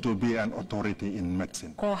claim to be an authority in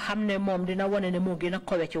medicine.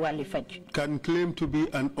 Can claim to be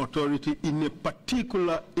an authority in a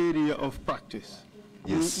particular area of practice.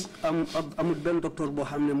 Yes. Amul ben docteur bo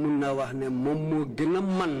xamne mën na wax ne mom mo gëna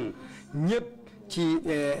man ñepp ci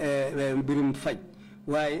mbirum faj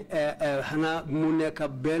waye xana mu nekk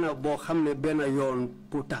ben bo xamne ben yoon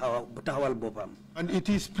pour taxawal bopam. And it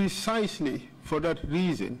is precisely for that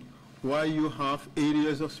reason why you have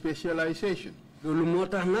areas of specialization. Lolu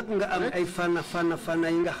motax nak nga am ay fana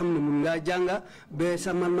yi nga xamne mën nga janga be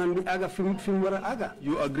sa man bi aga fi wara aga.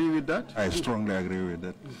 You agree with that? I strongly agree with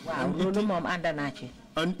that.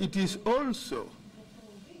 And it is also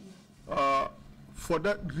for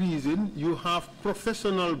that reason you have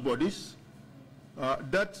professional bodies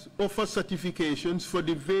that offer certifications for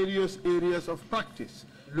the various areas of practice.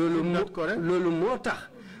 Is that correct?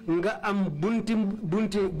 Nga am bunti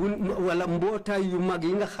wala mbota yu mag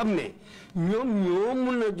yi nga xamne ñom ñoo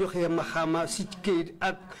mëna joxe mahama ci keet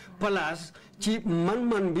ak place ci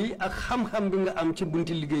man bi ak xam-xam bi nga am ci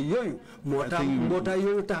bunti liggéey yoyu motax mbota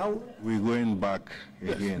yoyu taxaw. We going back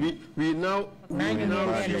again. Yes, we now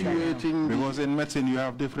situating, because in medicine you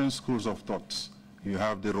have different schools of thoughts. You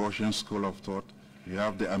have the Russian school of thought, you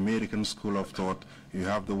have the American school of thought, you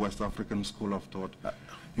have the West African school of thought,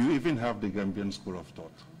 you even have the Gambian school of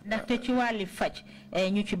thought. Ndaxte ci wàlli faj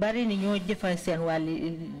ñu ci bari ni ñoo jëfal seen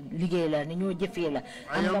wàlli liggéey la ni ñoo jëfee la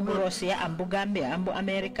am bu Russia am bu Gambia am bu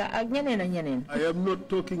America ak ñeneen ak ñeneen. I am not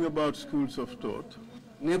talking about schools of thought.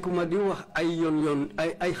 Nekuma di wax ay yoon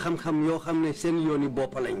ay xam-xam yoo xam ne seen yooni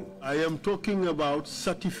bopp lañ. I am talking about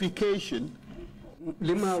certification.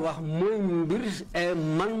 Lima wax mooy mbir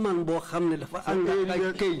man boo xam ne dafa ànd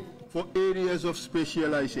ak kay for areas of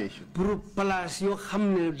specialization. Pour place yoo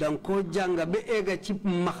xam ne danga ko jànga ba egga ci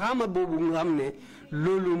maxaama boobu nga xam ne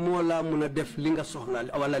loolu moo la mën a def li nga soxla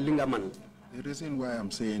wala li nga man. The reason why I'm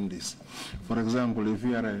saying this, for example, if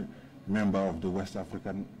you are a member of the West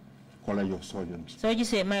African College of Surgeons. So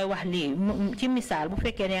gisee may wax lii ci misaal bu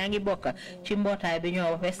fekkee ne yaa ngi bokk ci mbootaay bi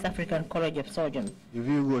ñoo wax West African College of Surgeons. If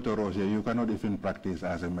you go to Russia, you cannot even practice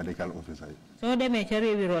as a medical officer. So demee ca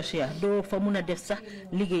réewi Russia doo fa mun a def sax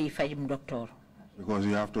liggéey fajum docteur. Because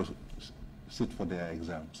you have to sit for their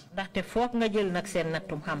exams. Ndaxte foog nga jël nag seen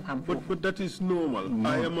nattum xam-xam. But that is normal. No.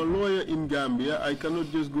 I am a lawyer in Gambia. I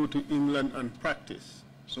cannot just go to England and practice.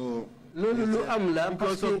 So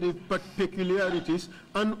because of the peculiarities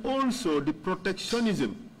and also the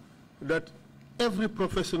protectionism that every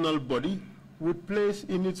professional body would place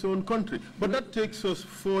in its own country. But that takes us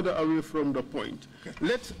further away from the point. Okay.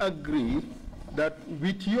 Let's agree that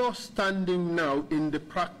with your standing now in the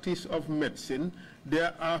practice of medicine,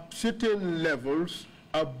 there are certain levels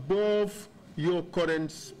above your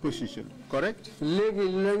current position, correct?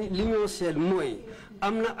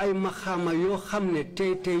 Amna ay maxama yo xamne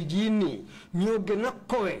tay ji ni ñoo gëna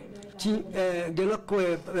kowe ci gëna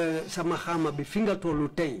kowe sa maxama bi fi nga tollu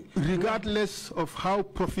tay, regardless of how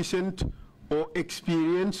proficient or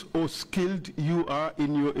experienced or skilled you are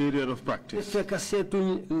in your area of practice. Fekk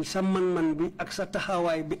seetu sa man bi ak sa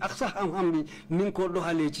taxawaay bi ak sa xam-xam bi ni nga ko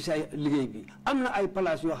doxalee ci sa liggéey bi amna ay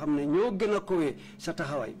place yoo xam ne ñoo gën a kowe sa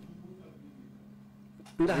taxawaay.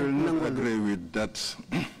 I will not agree with that.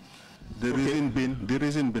 The reason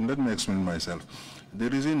being, let me explain myself. The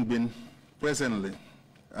reason being, presently,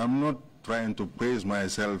 I'm not trying to praise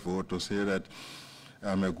myself or to say that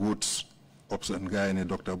I'm a good option gynae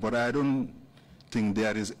doctor, but I don't think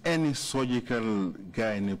there is any surgical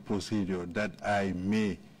gynae procedure that I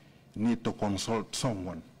may need to consult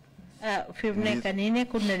someone. Fi mu nekk nii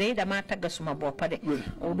nekkul ne de dama tagga suma boppa de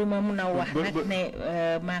duma mun a wax nag ne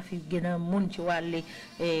maa fi gën a mun ci wàlli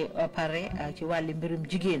opéré ci wàlli mbirum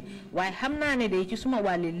jigéen waaye xam naa ne de ci suma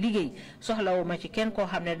wàlli liggéey soxlawuma ci kenn koo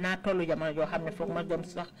xam ne dinaa tollu jamono joo xam ne foog ma dem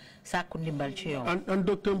sax sàkku ndimbal ci yow. And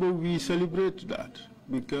Dr. Mbowe, we celebrate that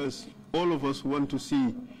because all of us want to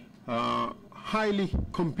see highly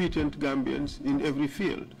competent Gambians in every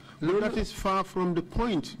field. But that is far from the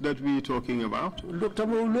point that we are talking about. Dr.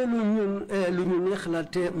 Mbowe, loolu ñun lu ñu neex la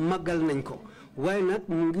te màggal nañ ko waaye nag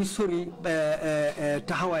mu ngi sori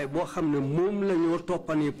taxawaay boo xam ne moom la ñoo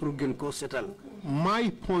toppane pour gën koo setal.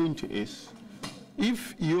 My point is,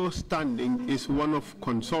 if your standing is one of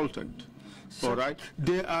consultant, all right,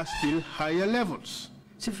 there are still higher levels.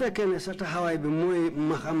 Si fekkee ne sa taxawaay bi mooy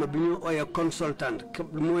maxama bi ñu ooyee consultant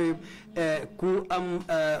mooy ku am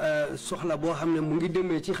soxla boo xam ne mu ngi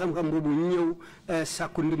demee ci xam-xam boobu ñëw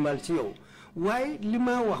sàkku ndimbal ci yow waaye li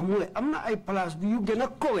ma wax mooy am na ay place bi yu gën a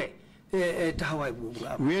kowe taxawaay boobu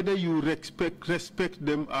nga am. Whether you respect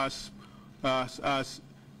them as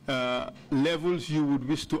levels you would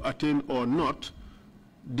wish to attain or not,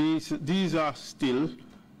 these are still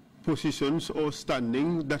positions or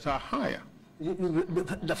standing that are higher.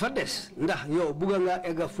 Dafa des ndax yow buga nga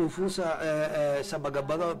ega foofu sa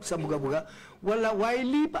buga wala waaye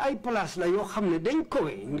lii ay place la yoo xam ne dañ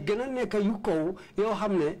kowe gën a nekk yu kaw yoo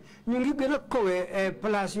xam ne ñu ngi gën a kowe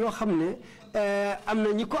place yoo xam ne am na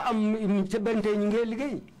ñi ko am ca bente ñu ngi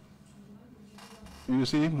liggéey. You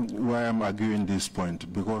see why I'm arguing this point,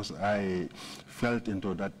 because I fell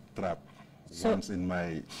into that trap once in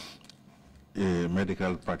my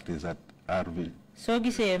medical practice at RV. So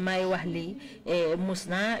gisee may wax lii mus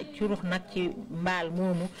naa curux nag ci mbaal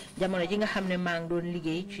moomu jamono ji nga xam ne maa ngi doon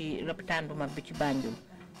liggéey ci lopitaan bu mag bi ci Banjul.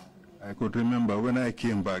 I could remember when I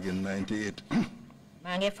came back in 98.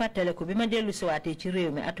 maa ngi fàttaliku bi ma dellu siwaatee ci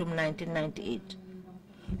réew mi atum 1998.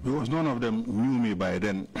 Because none of them knew me by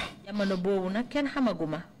then.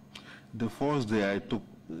 The first day I took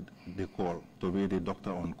the call to be the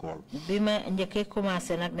doctor on call.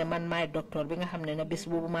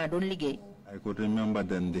 I could remember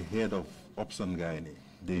then the head of Opson Gynae,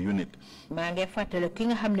 the unit,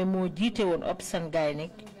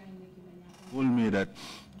 told me that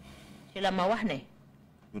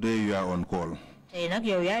today you are on call.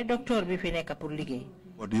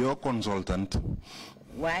 But your consultant,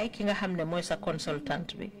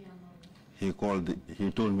 he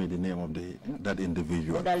told me the name of that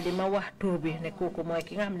individual.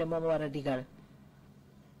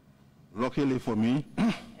 Luckily for me,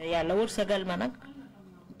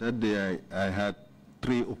 that day I had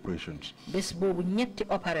 3 operations.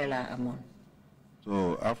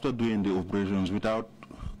 So after doing the operations without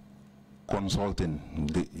consulting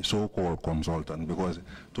the so-called consultant, because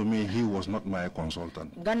to me he was not my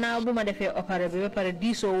consultant. The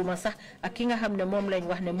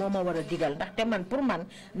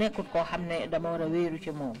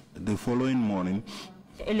following morning,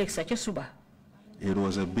 it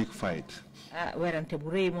was a big fight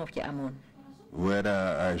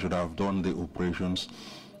whether I should have done the operations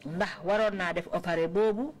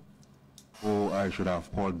or I should have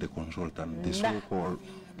called the consultant, the so-called.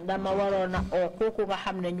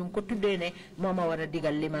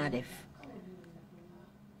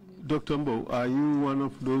 Dr. Mbowe, are you one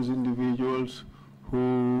of those individuals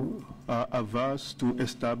who are averse to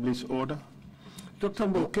establish order? Dr.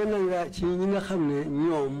 Mbowe,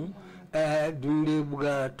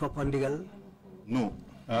 no.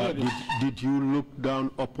 Did you look down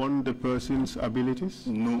upon the person's abilities?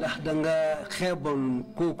 No.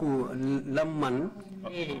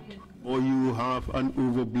 Or you have an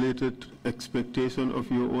overblated expectation of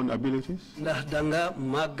your own abilities? No.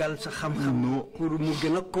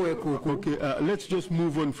 Okay, let's just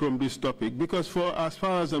move on from this topic, because as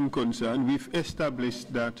far as I'm concerned, we've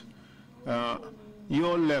established that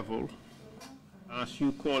your level, as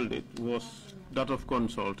you called it, was that of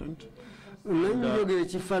consultant. And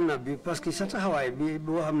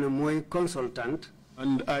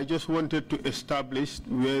I just wanted to establish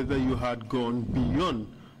whether you had gone beyond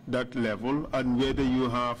that level and whether you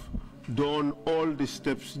have done all the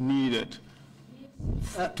steps needed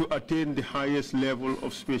to attain the highest level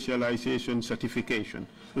of specialization certification,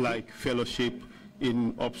 like fellowship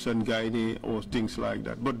in Opson Gynae or things like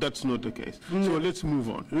that. But that's not the case. So let's move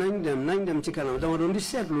on.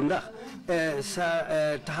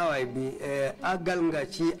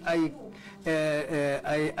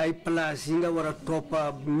 ay place yi nga wara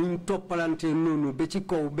topa niñ topalante nonu be ci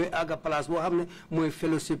kaw be aga place bo xamne moy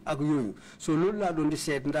fellowship ak yoyu so lolu la doon di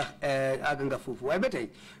seet ndax aga nga fofu way betay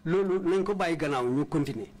lolu nañ ko bayyi gannaaw ñu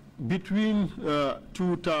continuer. Between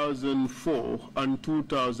 2004 and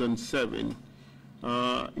 2007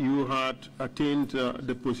 you had attained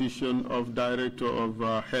the position of Director of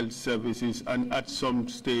Health Services and at some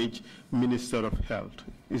stage Minister of Health.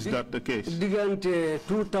 Is that the case? Digante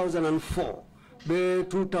 2004 be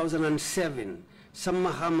 2007 sama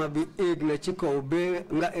xama bi egna ci kaw be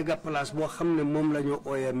nga ega place bo xamne mom lañu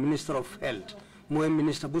oye Minister of Health moy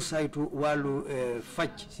ministre bu saytu walu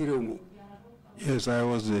fajj ci rew mi. Yes, I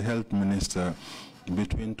was the health minister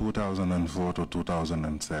between 2004 to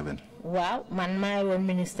 2007. Wow, man may won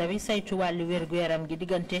minister bi saytu walu wergu yaram gi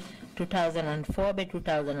digante 2004 be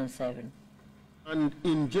 2007. And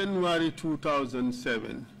in January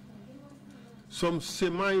 2007, some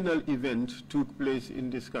seminal event took place in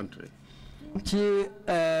this country.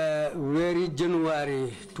 Very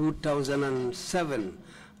January 2007,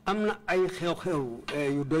 amna ay xew-xew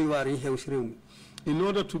yu doy war yi xew ci rew mi. In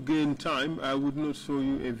order to gain time, I would not show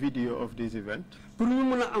you a video of this event. Pour ñu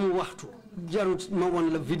mëna am waxtu jarut ma won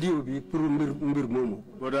la vidéo bi pour mbir momu.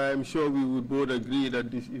 But I am sure we would both agree that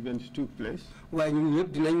this event took place. Way ñun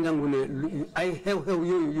ñep dinañ nangu ne ay xew-xew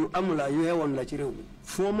yu amula yu xewon la ci rew mi.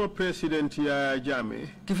 Former President Yaya Jammeh,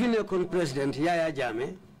 ki fi nekkon President Yaya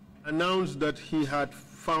Jammeh, announced that he had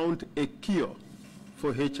found a cure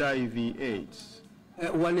for HIV/AIDS.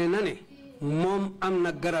 Wane na ne mom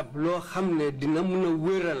amna garab lo xamne dina mëna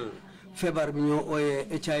wëral febar bi ñoo oyé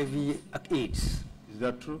HIV ak AIDS. Is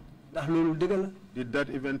that true? Did that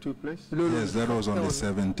event take place? Yes, that was on the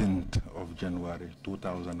 17th of January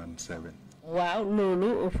 2007. Wow,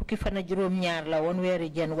 lolu fukki fana juroom ñaar la won wéri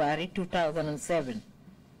January 2007.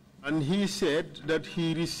 And he said that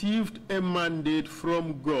he received a mandate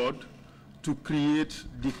from God to create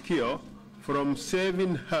the cure from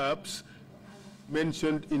 7 herbs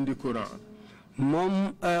mentioned in the Quran.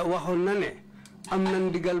 Mom waxon na ne am na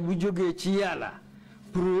ndigal bu joge ci Yalla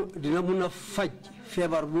pour dina mëna faj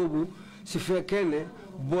febar bobu si fekkee ne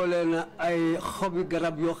boole na ay xobi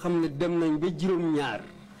garab yoo xam ne dem nañ ba juróom-ñaar.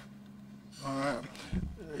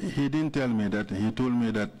 He didn't tell me that. He told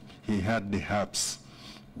me that he had the herbs,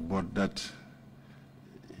 but that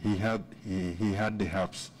he had the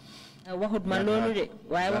herbs. Waxut ma loolu de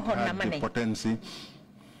waaye waxoon na ma ne potency.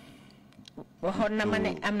 Waxoon na ma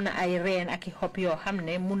ne am na ay reen ak i xob yoo xam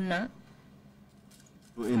ne mun na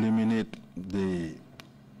to eliminate the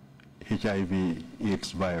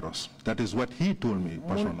HIV/AIDS virus. That is what he told me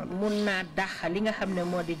personally. Mun na dax li nga xam ne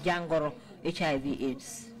moo di jàngoro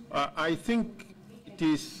HIV/AIDS. I think it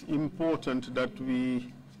is important that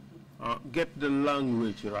we get the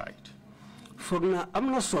language right. Foog na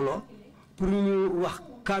am na solo pour ñu wax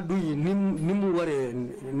kàddu yi ni mu waree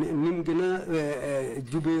ni mu gën a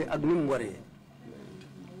jubee ak ni mu waree.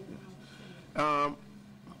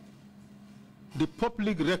 The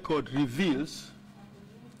public record reveals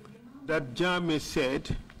that Jammeh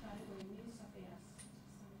said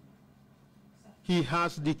he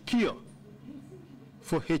has the cure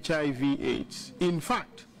for HIV/AIDS. In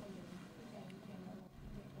fact,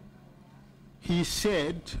 he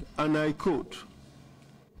said, and I quote,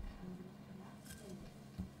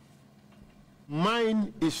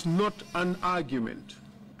 "Mine is not an argument.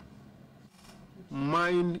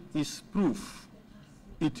 Mine is proof.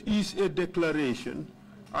 It is a declaration.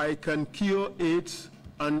 I can cure AIDS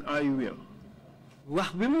and I will."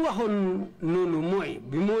 wax bi mu waxoon noonu mooy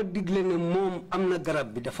bi moo digle ne moom am na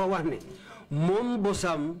garab bi dafa wax ne moom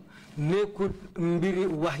bosam nekkut mbiri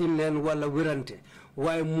waxi neen wala wérante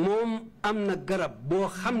waaye moom am na garab boo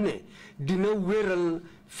xam ne dina wéral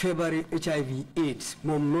feebari HIV/AIDS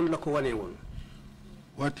moom noonu la ko wane woon.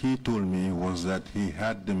 What he told me was that he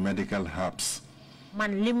had the medical herbs.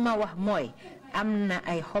 Man lim ma wax mooy am na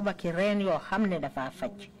ay xobaki reen yoo xam ne dafa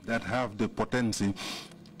faj. That have the potency.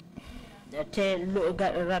 Te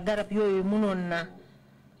garab yooyu mënoon na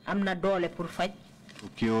am na doole pour faj. To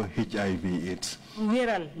cure HIV/AIDS.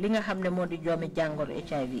 Wéral li nga xam ne moo di joomi jàngoro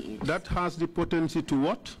HIV/AIDS. That has the potency to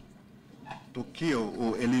what? To cure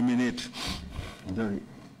or eliminate.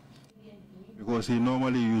 Because he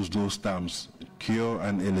normally used those terms, cure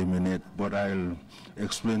and eliminate, but I'll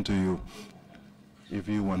explain to you, if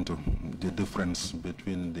you want to, the difference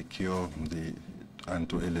between the cure and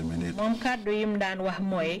to eliminate. Mom kaddu yim daan wax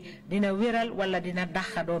mooy dina wéral wala dina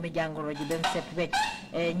daxa doomi jàngoro ji dem set wecc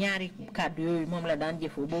ñaari kaddu yooyu moom la daan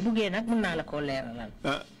jëfoo boo buggee nag mën naa la koo leeralal.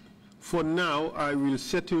 For now, I will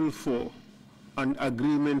settle for an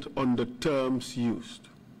agreement on the terms used.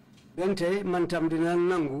 Bente man tam dina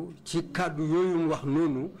nangu ci kaddu yooyu wax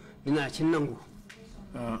noonu dina ci nangu.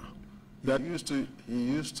 He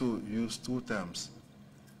used to use two terms.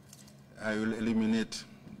 I will eliminate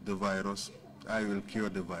the virus. I will cure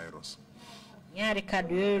the virus. ñaari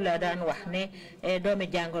kaddu yooyu la daan wax ne doomi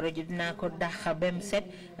jàngoro ji dinaa ko daxa bem set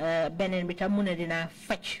beneen bi tam mu ne dinaa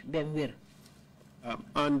faj bem wér.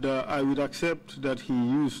 And I would accept that he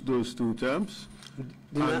used those two terms.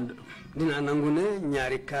 Dina nangu ne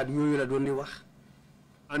ñaari kaddu yooyu la doon di wax.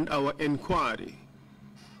 And our inquiry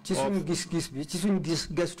ci suñu gis-gis bi ci suñu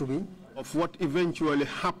gëstu bi of what eventually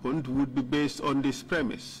happened would be based on this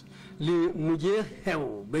premise. Li mujjee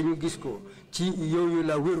xew ba ñu gis ko ci yooyu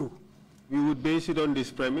la wéru. We would base it on this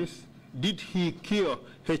premise. Did he cure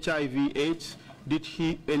HIV/AIDS? Did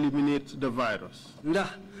he eliminate the virus? Ndax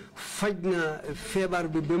faj na feebar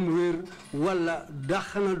bi ba mu wér wala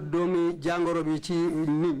dax na doomi jàngoro bi ci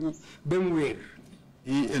nit ñi ba mu wér.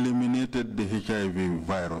 He eliminated the HIV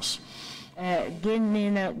virus.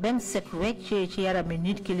 Génne na bem set wecc ci yarami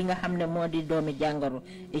nit ki li nga xam ne moo di doomi jàngoro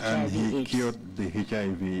HIV/AIDS. And he cured the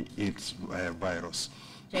HIV/AIDS virus.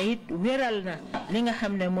 te it wéral na li nga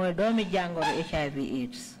xam ne mooy doomi jàngoro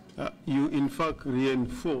HIV/AIDS. You in fact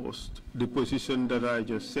reinforced the position that I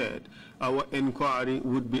just said. Our inquiry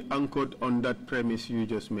would be anchored on that premise you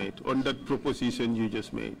just made, on that proposition you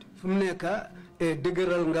just made. Fu mu nekk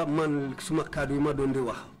dëgëral nga man suma kàddu yi ma doon di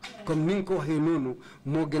wax comme ni nga ko waxee noonu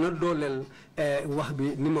moo gën a dooleel wax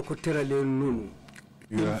bi ni ma ko tëralee noonu.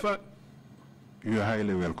 In fact, you are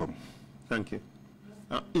highly welcome. Thank you.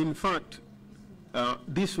 In fact,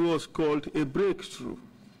 this was called a breakthrough.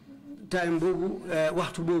 Time boobu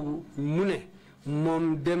waxtu boobu mu ne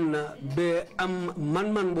moom dem na ba am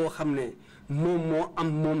man-man boo xam ne moom moo am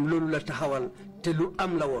moom loolu la taxawal te lu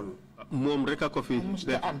am la woon. Moom rek a ko fi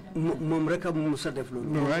def. Moom rek a musa def loolu.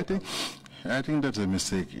 No, I think that's a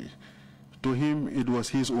mistake. To him, it was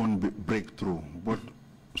his own breakthrough. But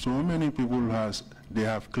so many people they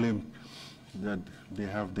have claimed that they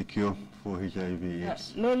have the cure for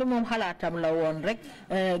HIV/AIDS. Loolu moom xalaatam la woon rek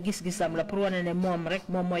gis-gisam la pour wane ne moom rek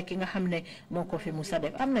moom mooy ki nga xam ne moo ko fi musa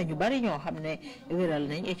def am na ñu bari ñoo xam ne wéral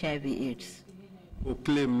nañ HIV/AIDS. Or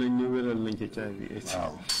claim HIV/AIDS.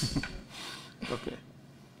 Wow. Okay.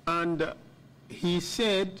 And he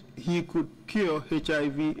said he could cure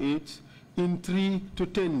HIV/AIDS in 3 to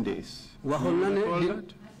 10 days.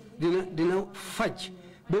 Dina faj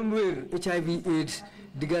bam wér HIV/AIDS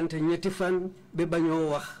digante ñetti fan be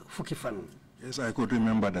bañoo wax fukki fan. Yes, I could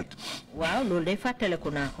remember that. Wow, loolu day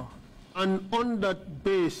fàttaliku naa ko. And on that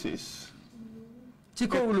basis,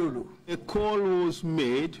 a call was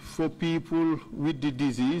made for people with the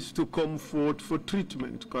disease to come forth for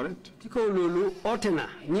treatment, correct? Ci kaw loolu oote na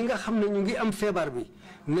ñi nga xam ne ñu ngi am feebar bi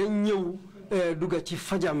nañ ñëw dugga ci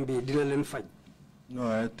fajam bi dina leen faj. No,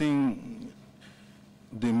 I think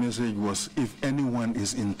the message was if anyone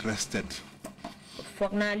is interested.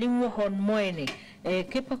 Foog naa li mu waxoon mooy ne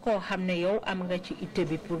képp koo xam ne yow am nga ci itte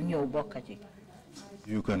bi pour ñëw bokk ci.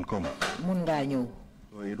 You can come. Mun ngaa ñëw.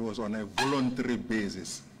 So it was on a voluntary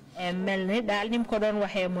basis. Mel ne daal ni mu ko doon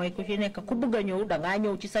waxee mooy ku ci nekk ku bëgg a ñëw da ngaa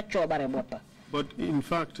ñëw ci sa coobare boppa. But in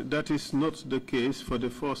fact, that is not the case for the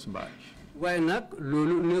first batch. Waaye nag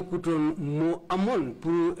loolu nekkutoon moo amoon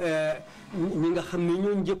pour ñi nga xam ne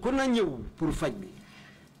ñoo njëkkoon a ñëw pour faj bi.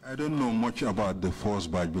 I don't know much about the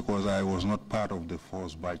first batch because I was not part of the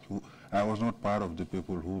first batch. I was not part of the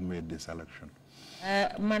people who made the selection.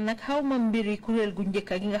 Man nag xaw ma mbiri kuréel gu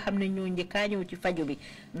njëkk gi nga xam ne ñoo njëkkaa ñëw ci faju bi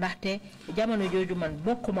ndaxte jamono jooju man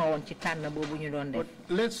bokkuma woon ci tànn boobu ñu doon def.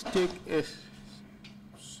 Let's take a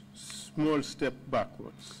small step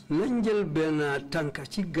backwards. Nañ jël benn tànka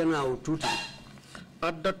ci gannaaw tuuti.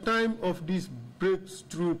 At the time of this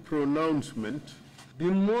breakthrough pronouncement, bi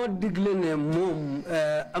moo digle ne moom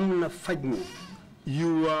am na faj mi.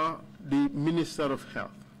 You are the Minister of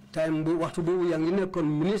Health. Time bu waxtu boobu yaa ngi nekkoon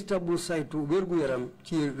ministre bu saytu wérgu yaram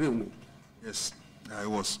ci réew mi. Yes, I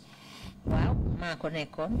was. Waaw maa ko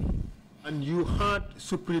nekkoon. And you had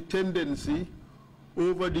superintendency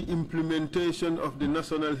over the implementation of the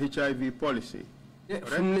national HIV policy.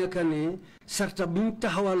 Fu mu nekk nii sarta bi ñu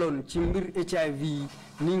taxawaloon ci mbir HIV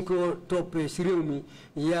ni ñu ko toppee si réew mi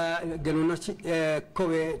yaa gënoon na ci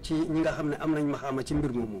kowe ci ñi nga xam ne am nañ maxaama ci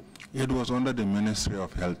mbir moomu. It was under the Ministry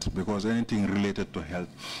of Health because anything related to health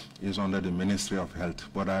is under the Ministry of Health,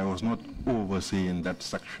 but I was not overseeing that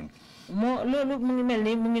section. Loolu mu ngi mel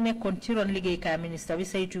ni mu ngi nekkoon ci ron liggéeykaay ministre bi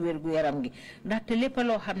saytu wérgu yaram gi ndaxte lépp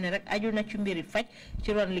loo xam ne rek aju na ci mbiri faj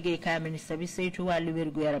ci ron liggéeykaay ministre bi saytu wàllu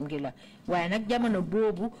wérgu yaram gi la waaye nag jamono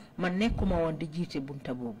boobu man nekkuma woon di jiite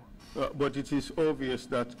bunta boobu. But it is obvious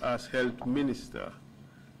that as health minister,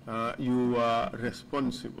 you are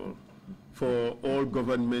responsible for all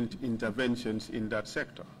government interventions in that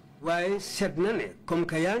sector. Waaye seet na ne comme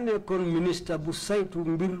que yaa nekkoon ministre bu saytu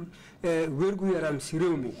mbir wérgu yaram si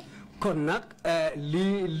réew mi kon nag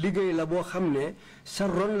li liggéey la boo xam ne sa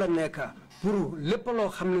ron la nekka pour lépp loo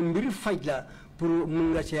xam ne mbiri faj la pour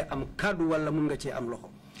mun nga cee am kàddu wala mun nga cee am loxo.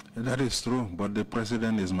 That is true, but the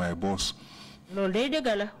president is my boss. Loolu day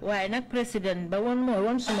dëgg la waaye nag président ba woon mooy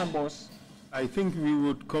woon suma boss. I think we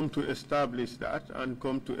would come to establish that and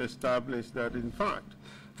come to establish that in fact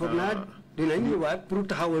you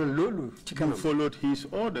followed his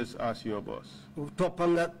orders as your boss.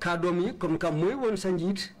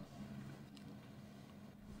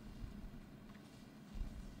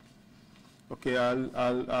 Okay,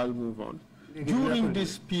 I'll move on. During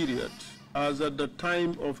this period, as at the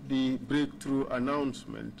time of the breakthrough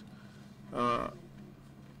announcement,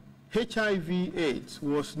 HIV/AIDS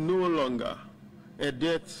was no longer a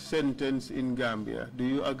death sentence in Gambia. Do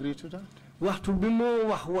you agree to that? Waxtu bi mo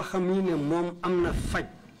wax waxamine mom amna faj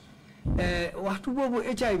waxtu bobu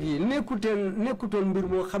HIV nekuton mbir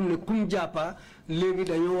mo xamne kum jappa legi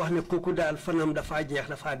dañu wax ne koku dal fanam dafa jeex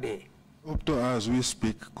dafa dé. Up to as we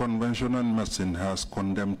speak, conventional medicine has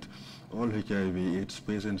condemned all HIV/AIDS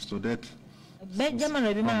patients to death. Be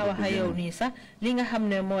jamono bi ma wax yow ni sax li nga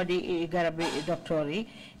xamne modi garab docteur yi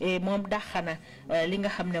mom daxana li nga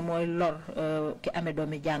xamne moy lor ki amé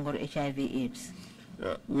doomi jangoro HIV/AIDS.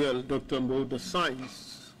 Well, Dr. Mbowe, the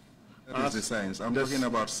science. That is the science. I'm talking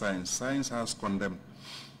about science. Science has condemned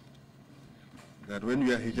that when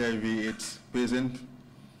you are HIV/AIDS patient,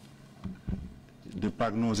 the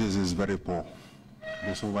prognosis is very poor.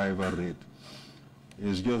 The survival rate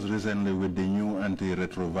is just recently with the new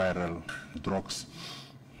antiretroviral drugs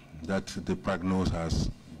that the prognosis has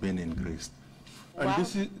been increased. And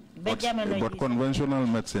this is, but conventional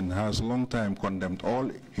medicine has long time condemned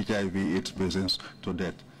all HIV/AIDS patients to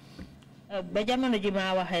death. ba jamono ji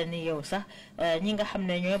ma waxe ni yow sax ñi nga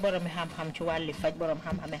xamne ñoy borom xam-xam ci wàlli faj borom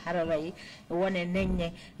xam-xam xarala yi wone nañ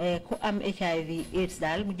ne ku am HIV AIDS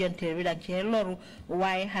dal mu jënteer bi dang ci loru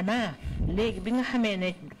waaye xana léegi bi nga xamee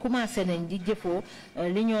ne commencé nañ di jëfoo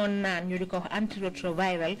li ñoo naan ñu di ko wax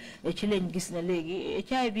antiretroviral ci lañ gis ne léegi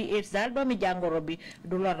HIV AIDS dal doomi jàngoro bi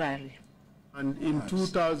du loraale. And in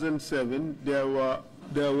 2007 there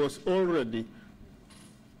was already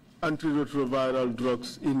antiretroviral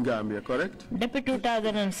drugs in Gambia, correct? Depuis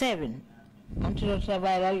 2007,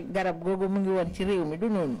 antiretroviral garab gogo mu ngi won ci réew mi du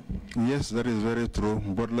noonu. Yes, that is very true.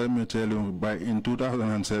 But let me tell you, in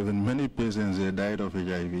 2007, many patients died of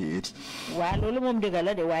HIV/AIDS. Wa loolu moom dëgg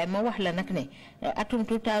la de waaye ma wax la nag ne atum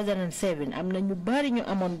 2007 am na ñu bari ñu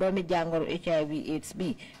amoon doomi jàngoro HIV/AIDS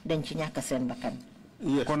bi dañ ci ñàkk seen bakkan.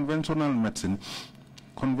 Yes. Conventional medicine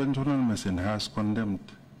has condemned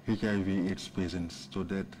HIV/AIDS patients to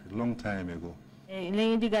death long time ago. So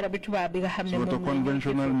the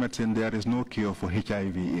conventional medicine, there is no cure for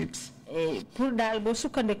HIV/AIDS. Pour dal bo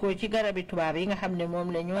sukkandeko ci garabi tubaab yi nga xamne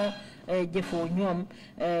mom la ñoo jëfoo ñoom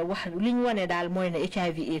wax li ñu wone dal moy ne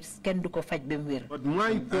HIV/AIDS kenn du ko faj bem wér. But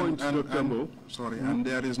my point, Dr. Mbowe, sorry, and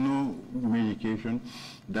there is no medication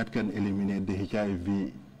that can eliminate the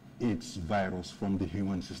HIV/AIDS virus from the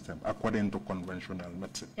human system, according to conventional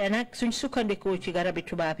medicine. Nak suñ sukkandeko ci garabi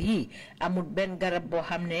tubaab yi amul ben garab bo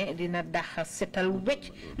xamne dina dax setal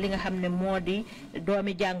wecc li nga xamne modi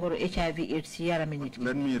doomi jangoro HIV/AIDS ci yarami nit.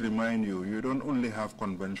 Let me remind you, you don't only have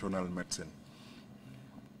conventional medicine.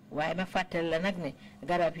 Waye ma fatel la nak ne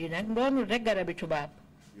garab yi nak doonul rek garabi tubaab.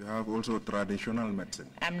 You have also traditional medicine.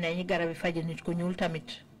 Am nañu garabi faj nit ku ñuul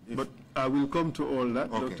tamit. But I will come to all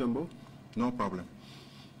that, okay. Dr. Mbowe. No problem.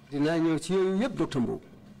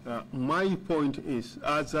 My point is,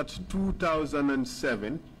 as at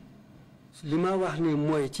 2007,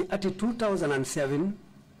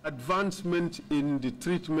 advancement in the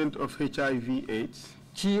treatment of HIV/AIDS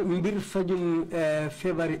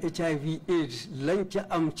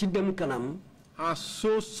has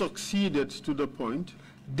so succeeded to the point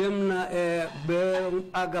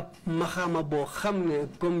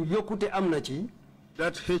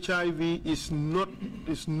that HIV is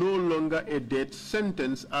no longer a death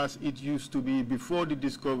sentence as it used to be before the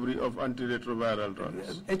discovery of antiretroviral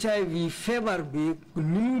drugs. HIV fever bi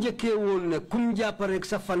njëkkee woon ne kum jàpp rek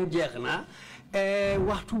sa fan jeex na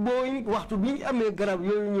waxtu bi amee garab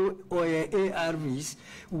yooyu ñu ooyee ARVs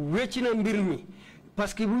wecc na mbir mi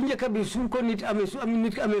parce que bu njëkk bi suñ ko nit amee su am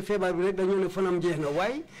nit amee feebar bi rek dañoo ne fanam jeex na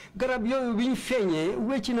waaye garab yooyu biñ feeñee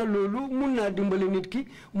wecc na loolu mun naa dimbali nit ki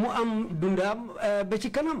mu am dundaam ba ci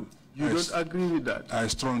kanam. You don't agree with that? I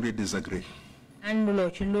strongly disagree. In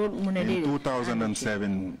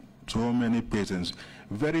 2007, so many patients,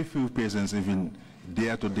 very few patients even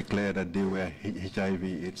dare to declare that they were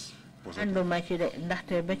HIV/AIDS. Ando ma ci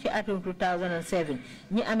ndaxte ba ci atum 2007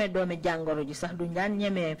 ñi amé doomi jangoro ji sax du ñaan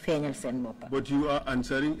ñëmé feñal seen bop. But you are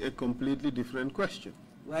answering a completely different question.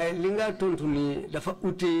 Waye li nga tontu ni dafa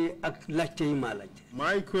uté ak laajte yi ma laaj.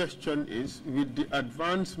 My question is, with the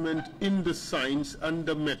advancement in the science and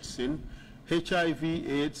the medicine,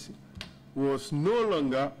 HIV/AIDS was no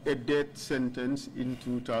longer a death sentence in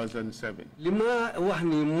 2007. Lima wax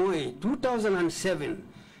ni moy 2007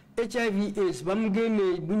 HIV/AIDS bam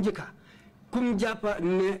génné bu njëkka kum jàppa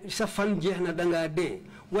ne sa fan jeex na danga dee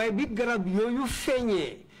waaye bi garab yooyu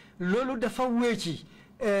feeñee loolu dafa weeci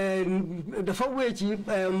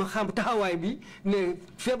ma xam taxawaay bi ne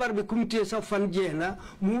feebar bi kumtee sa fan jeex na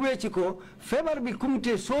mu weeci ko feebar bi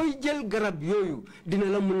kumtee sooy jël garab yooyu dina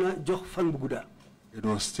la mun a jox fan bu gudda. It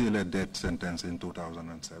was still a death sentence in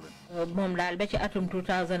 2007. Mom dal ba ci atum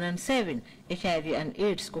 2007 HIV and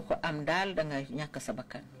AIDS ku ko am dal da nga ñàkk sa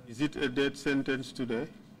bakkan. Is it a death sentence today?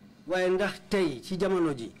 Waaye ndax tey ci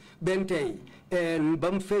jamono ji ben tey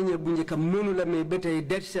bam feeñee bu njëkkam noonu la mais ba tey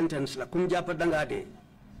death sentence la kum jàpp da ngaa dee.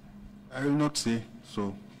 I will not say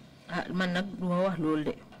so. Man nag duma wax loolu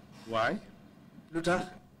de. Why? Lu tax?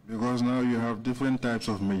 Because now you have different types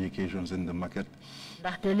of medications in the market.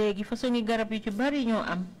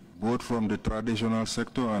 Both from the traditional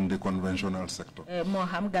sector and the conventional sector.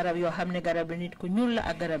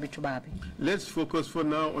 Let's focus for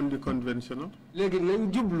now on the conventional. You're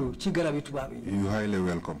highly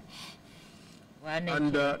welcome.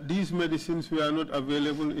 And these medicines were not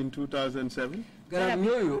available in 2007?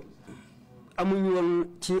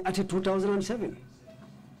 2007.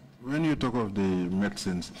 When you talk of the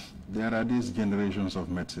medicines, there are these generations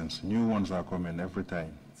of medicines. New ones are coming every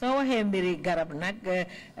time. So mbiri garab nak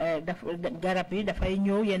garab yi da fay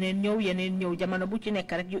ñew yeneen ñew jamono bu ci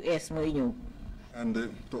nek rek yu es moy ñew. And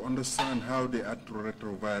to understand how the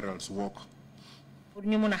antiretrovirals work.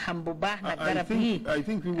 I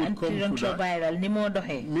think we would come to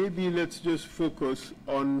that. Maybe let's just focus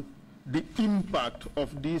on the impact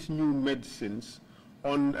of these new medicines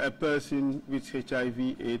on a person with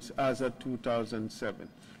HIV/AIDS as of 2007.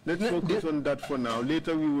 Let's focus on that for now.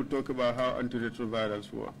 Later we will talk about how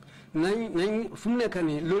antiretrovirals work. nañ fu mu nekk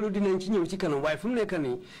nii loolu dinañ ci ñëw ci kanam waaye fu mu nekk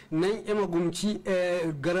nii nañ emagum ci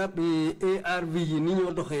garab yi ARV yi ni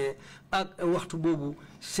ñoo doxee ak waxtu boobu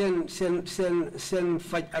seen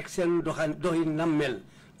faj ak seen doxin nam mel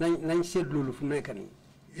nañ seet loolu fu mu nekk nii.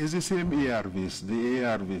 It's the same ARVs, the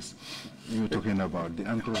ARVs you're talking about, the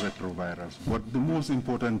antiretrovirals. But the most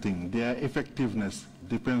important thing, their effectiveness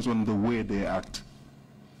depends on the way they act.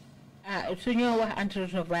 su ñoo wax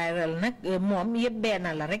antiretroviral nag moom yëpp benn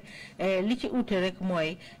la rek li ci ute rek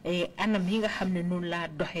mooy anam yi nga xam ne noonu laa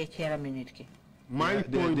doxee ci yaramu nit ki. My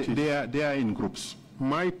point they are in groups.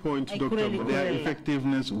 My point, Dr. Their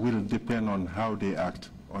effectiveness will depend on how they act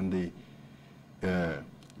on the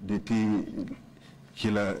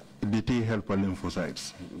T helper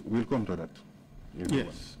lymphocytes. We'll come to that.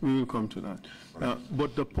 Yes, we will come to that.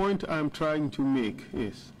 But the point I'm trying to make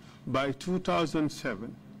is, by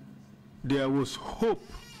 2007, there was hope,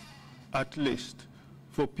 at least,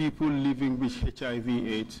 for people living with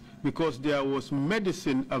HIV/AIDS, because there was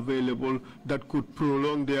medicine available that could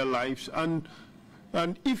prolong their lives and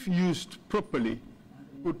if used properly,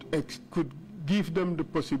 could give them the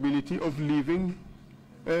possibility of living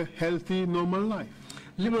a healthy, normal life.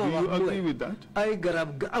 Do you agree with that? Ay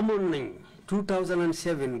garab amon nañ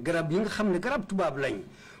 2007 garab yi nga xam ne garab tubaab lañ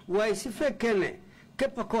waaye si fekkee ne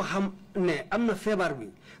képp koo xam ne am na feebar bi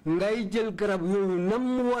ngay jël garab yooyu nam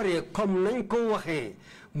mu waree comme nañ ko waxee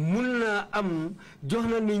mun na am jox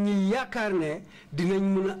na nit ñi yaakaar ne dinañ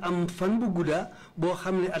mun a am fan bu gudda boo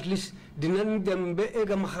xam ne at least dinañ dem ba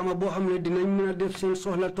egga ma xama boo xam ne dinañ mun a def seen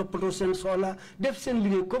soxla toppatoo seen soxla def seen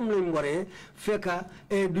liggéey comme lañ waree fekka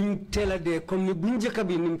duñ teel a dee comme ni bu njëkk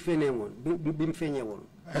bi ni mu feeñee woon bi mu feeñee woon.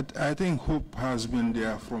 I think hope has been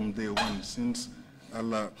there from day one since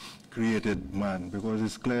Allah created man, because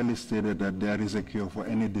it's clearly stated that there is a cure for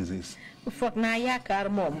any disease. Foog naa yaakaar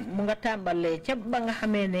moom mu nga tàmbalee ca ba nga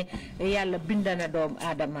xamee ne yàlla bind na doom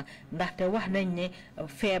aadama ndaxte wax nañ ne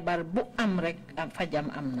feebar bu am rek fajam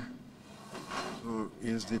am na. So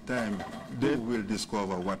is the time they will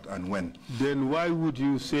discover what and when. Then why would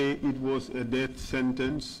you say it was a death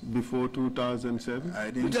sentence before 2007? I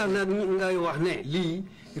didn't. ngay wax ne lii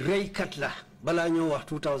reykat la balaa ñoo wax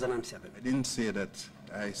 2007. I didn't say that.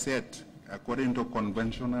 I said according to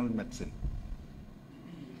conventional medicine,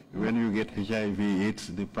 when you get HIV/AIDS,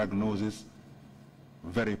 the prognosis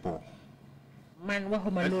very poor. Man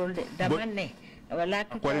waxuma loolu de dama ne wala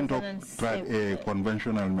according to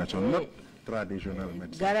conventional medicine, not traditional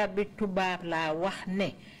medicine. Garabi tubaab la wax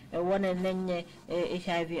ne wane nañ ne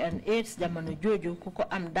HIV and AIDS jamono jooju ku ko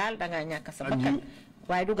am daal da nga ñàkk sa bakkan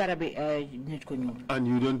waaye du garabi nit ko ñuul. And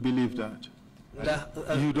you don't believe that?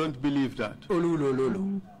 You don't believe that? For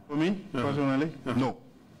me, personally, no.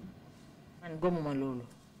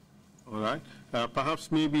 All right.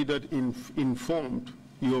 Perhaps maybe that informed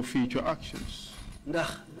your future actions.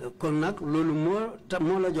 Ndax kon nag loolu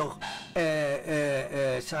moo la jox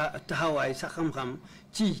sa taxawaay sa xam-xam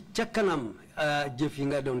ci ca kanam jëf yi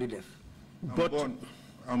nga doon di def.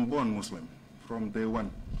 I'm born Muslim from day one.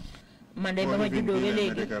 Man de bama juddoo ba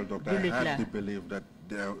léegi medical doctor, I have to believe that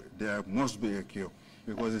there must be a cure,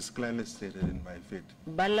 because it's clearly stated in my faith.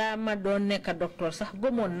 Bala ma doon nekk docteur sax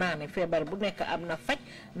gëmoon naa ne feebar bu nekk am na faj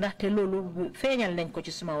ndaxte loolu feeñal nañ ko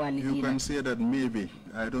ci suma wàlli diina. You can say that maybe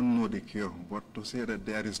I don't know the cure, but to say that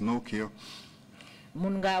there is no cure.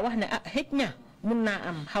 Mun ngaa wax ne xëj na mun naa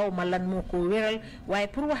am xaw ma lan moo ko wéral waaye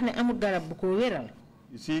pour wax ne amul garab bu ko wéral.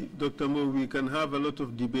 You see, Dr. Mbowe, we can have a lot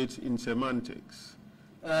of debates in semantics.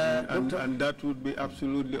 And that would be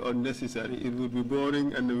absolutely unnecessary. It would be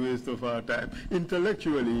boring and a waste of our time.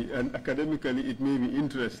 Intellectually and academically, it may be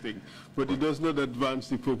interesting, but it does not advance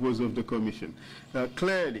the purpose of the commission.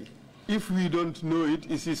 Clearly, if we don't know it,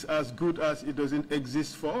 it is as good as it doesn't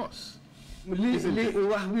exist for us.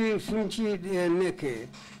 wax bi suñ ci nekkee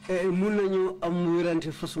mun nañu am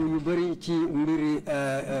wérante façon yu bëri ci mbiri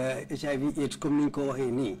HIV/AIDS comme niñ ko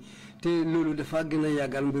waxee nii te loolu dafa gën a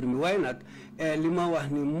yàggal mbir mi waaye nag li ma wax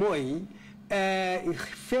ni mooy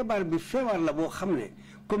feebar bi feebar la boo xam ne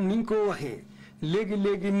comme niñ ko waxee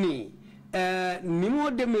léegi nii ni moo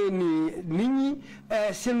demee nii nit ñi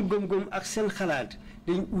seen gëm-gëm ak seen xalaat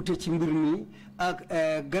dañ ute ci mbir mi ak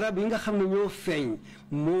garab yi nga xam ne ñoo feeñ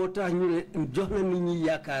moo tax ñu ne jox na nit ñi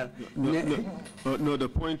yaakaar no, the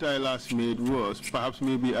point I last made was, perhaps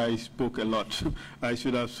maybe I spoke a lot. I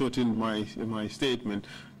should have shortened my statement.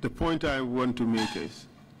 The point I want to make is,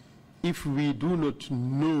 if we do not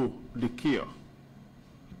know the cure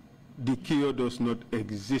does not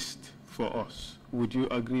exist for us. Would you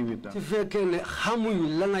agree with that?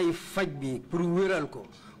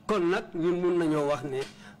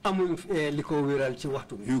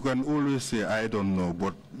 You can always say, I don't know,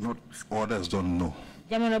 but not others don't know.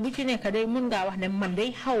 Conventional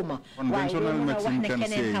medicine can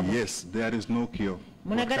say, yes, there is no cure.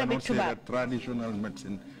 But cannot say that traditional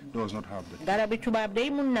medicine does not have that. Garabi tubab day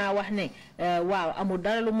mun na wax ne waaw amul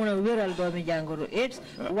dara lu mun a wéral doomi jàngoro AIDS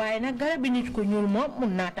waaye nag garabi nit ku ñuul moom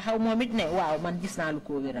mun naa taxaw moom it ne waaw man gis naa lu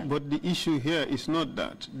ko wéral. But the issue here is not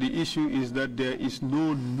that. The issue is that there is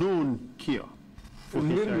no known cure for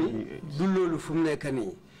HIV. du loolu fu mu nekk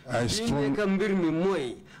nii. mbir mi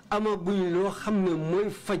mooy amaguñ loo xam ne mooy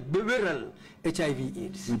faj ba wéral HIV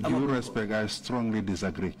AIDS. With due respect, I strongly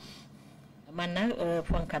disagree. We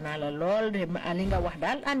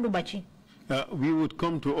would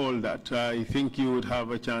come to all that. I think you would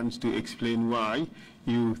have a chance to explain why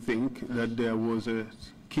you think that there was a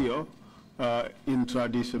cure in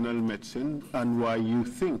traditional medicine and why you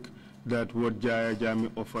think that what Jaya Jami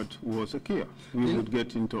offered was a cure. We would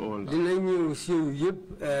get into all that.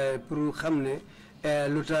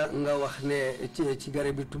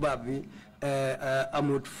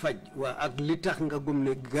 amut faj wa ak li tax nga gëm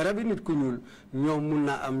ne garabi nit ku ñuul ñoom mun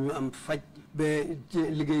na am ñu am faj ba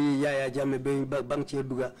liggéey Yaya Jammeh ba bang ci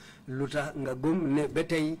duga lu tax nga gëm ne ba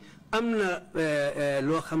tey am na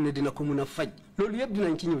loo xam ne dina ko mun a faj loolu yëpp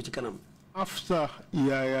dinañ ci ñëw ci kanam. After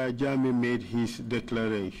Yaya Jammeh made his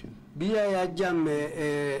declaration, bi Yaya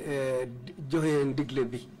Jammeh joxe ndigle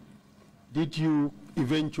bi, did you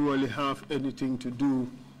eventually have anything to do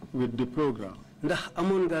with the program? ndax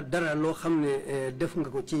amoon nga dara loo xam ne def nga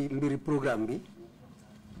ko ci mbiri programme bi.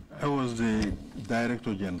 I was the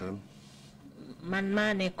Director General. Man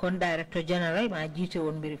maa nekkoon Director General maa jiite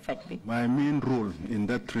woon mbiri faj bi. My main role in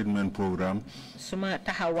that treatment program suma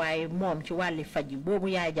taxawaay moom ci wàlli faj boobu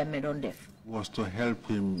Yaya Jammeh doon def was to help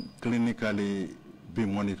him clinically be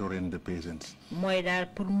monitoring the patients. mooy daal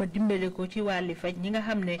pour ma dimbale ko ci wàlli faj ñi nga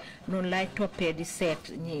xam ne noonu laay toppee di seet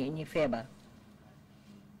ñi feebar.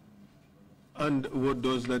 And what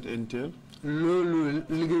does that entail? That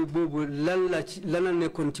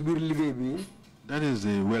is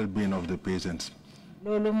the well-being of the patients.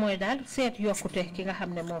 And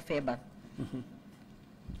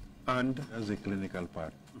that's the clinical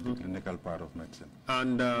part, the clinical part of medicine.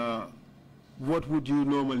 And what would you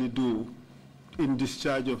normally do in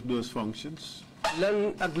discharge of those functions?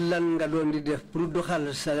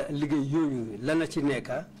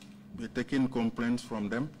 Be taking complaints from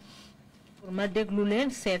them.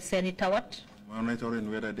 Monitoring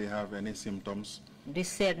whether they have any symptoms or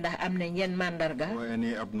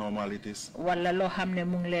any abnormalities.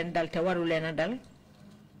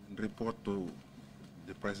 Report to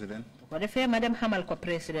the president and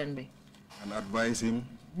advise him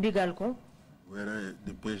whether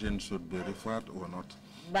the patient should be referred or not.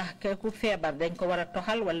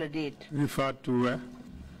 Referred to where?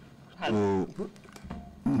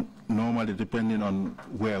 Normally, depending on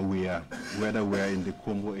where we are, whether we are in the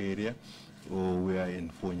Congo area or we are in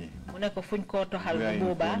Fonyi. We are in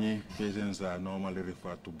Fonyi, patients are normally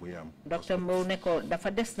referred to Buyam. Dr. Mbowe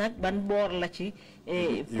dafa des nag ban boor la ci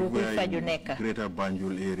faju nekk. Greater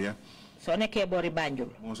Banjul area. So nekkee boori Banjul.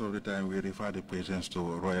 Most of the time we refer the patients to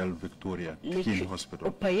Royal Victoria King Hospital.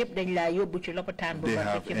 ëpp yëpp dañ laa yóbbu ci lopitaan bu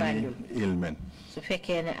mag ci Banjul. They have any ailment. Su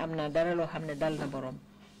fekkee ne am na dara loo xam ne dal na borom.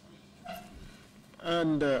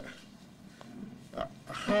 And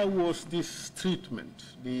how was this treatment,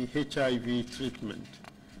 the HIV treatment?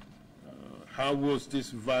 How was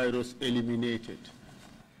this virus eliminated?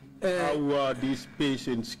 How were these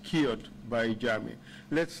patients cured by Jammeh?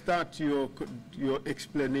 Let's start your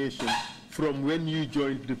explanation from when you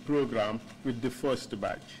joined the program with the first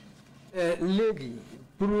batch. Léegi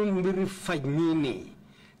pour mbiri faj mii nii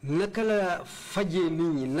naka la fajee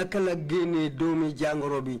nit ñi naka la génnee doomi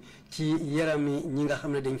jàngoro bi ci yarami ñi nga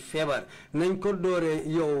xam ne dañ feebar nañ ko dooree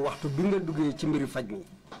yow waxtu bi nga duggee ci mbiri faj mi.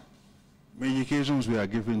 Medications we are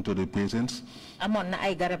given to the patients. amoon na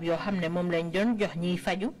ay garab yoo xam ne moom lañ doon jox ñiy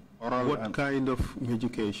faju. What kind of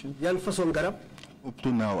medication? yan façon garab. Up to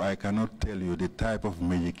now, I cannot tell you the type of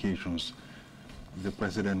medications the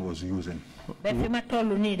president was using.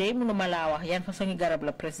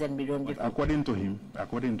 According to him,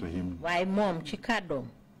 why mom ci kàddoom.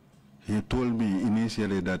 He told me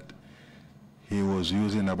initially that he was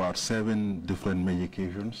using about 7 different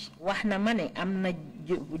medications. Wax na ma ne am na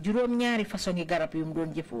juróom ñaari façon garab yu mu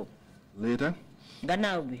doon jëfoo. Later,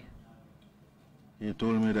 gannaaw bi, he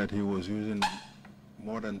told me that he was using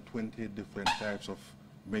more than 20 different types of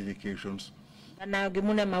medications. gannaaw gi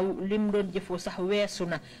mu ne ma lim doon jëfoo sax weesu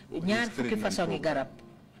na ñaar fukki façon garab.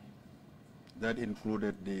 That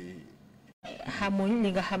included the xamuñ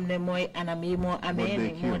li nga xam ne mooy anam yi moo amee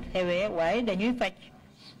ni moo xewee waaye dañuy faj.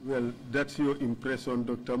 Well, that's your impression,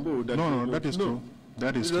 Dr. Mbowe. No, that is true.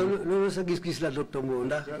 That is true.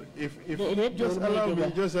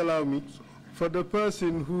 Just allow me. For the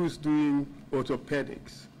person who's doing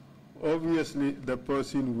orthopedics, obviously the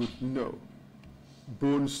person would know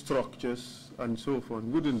bone structures and so forth,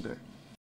 wouldn't they?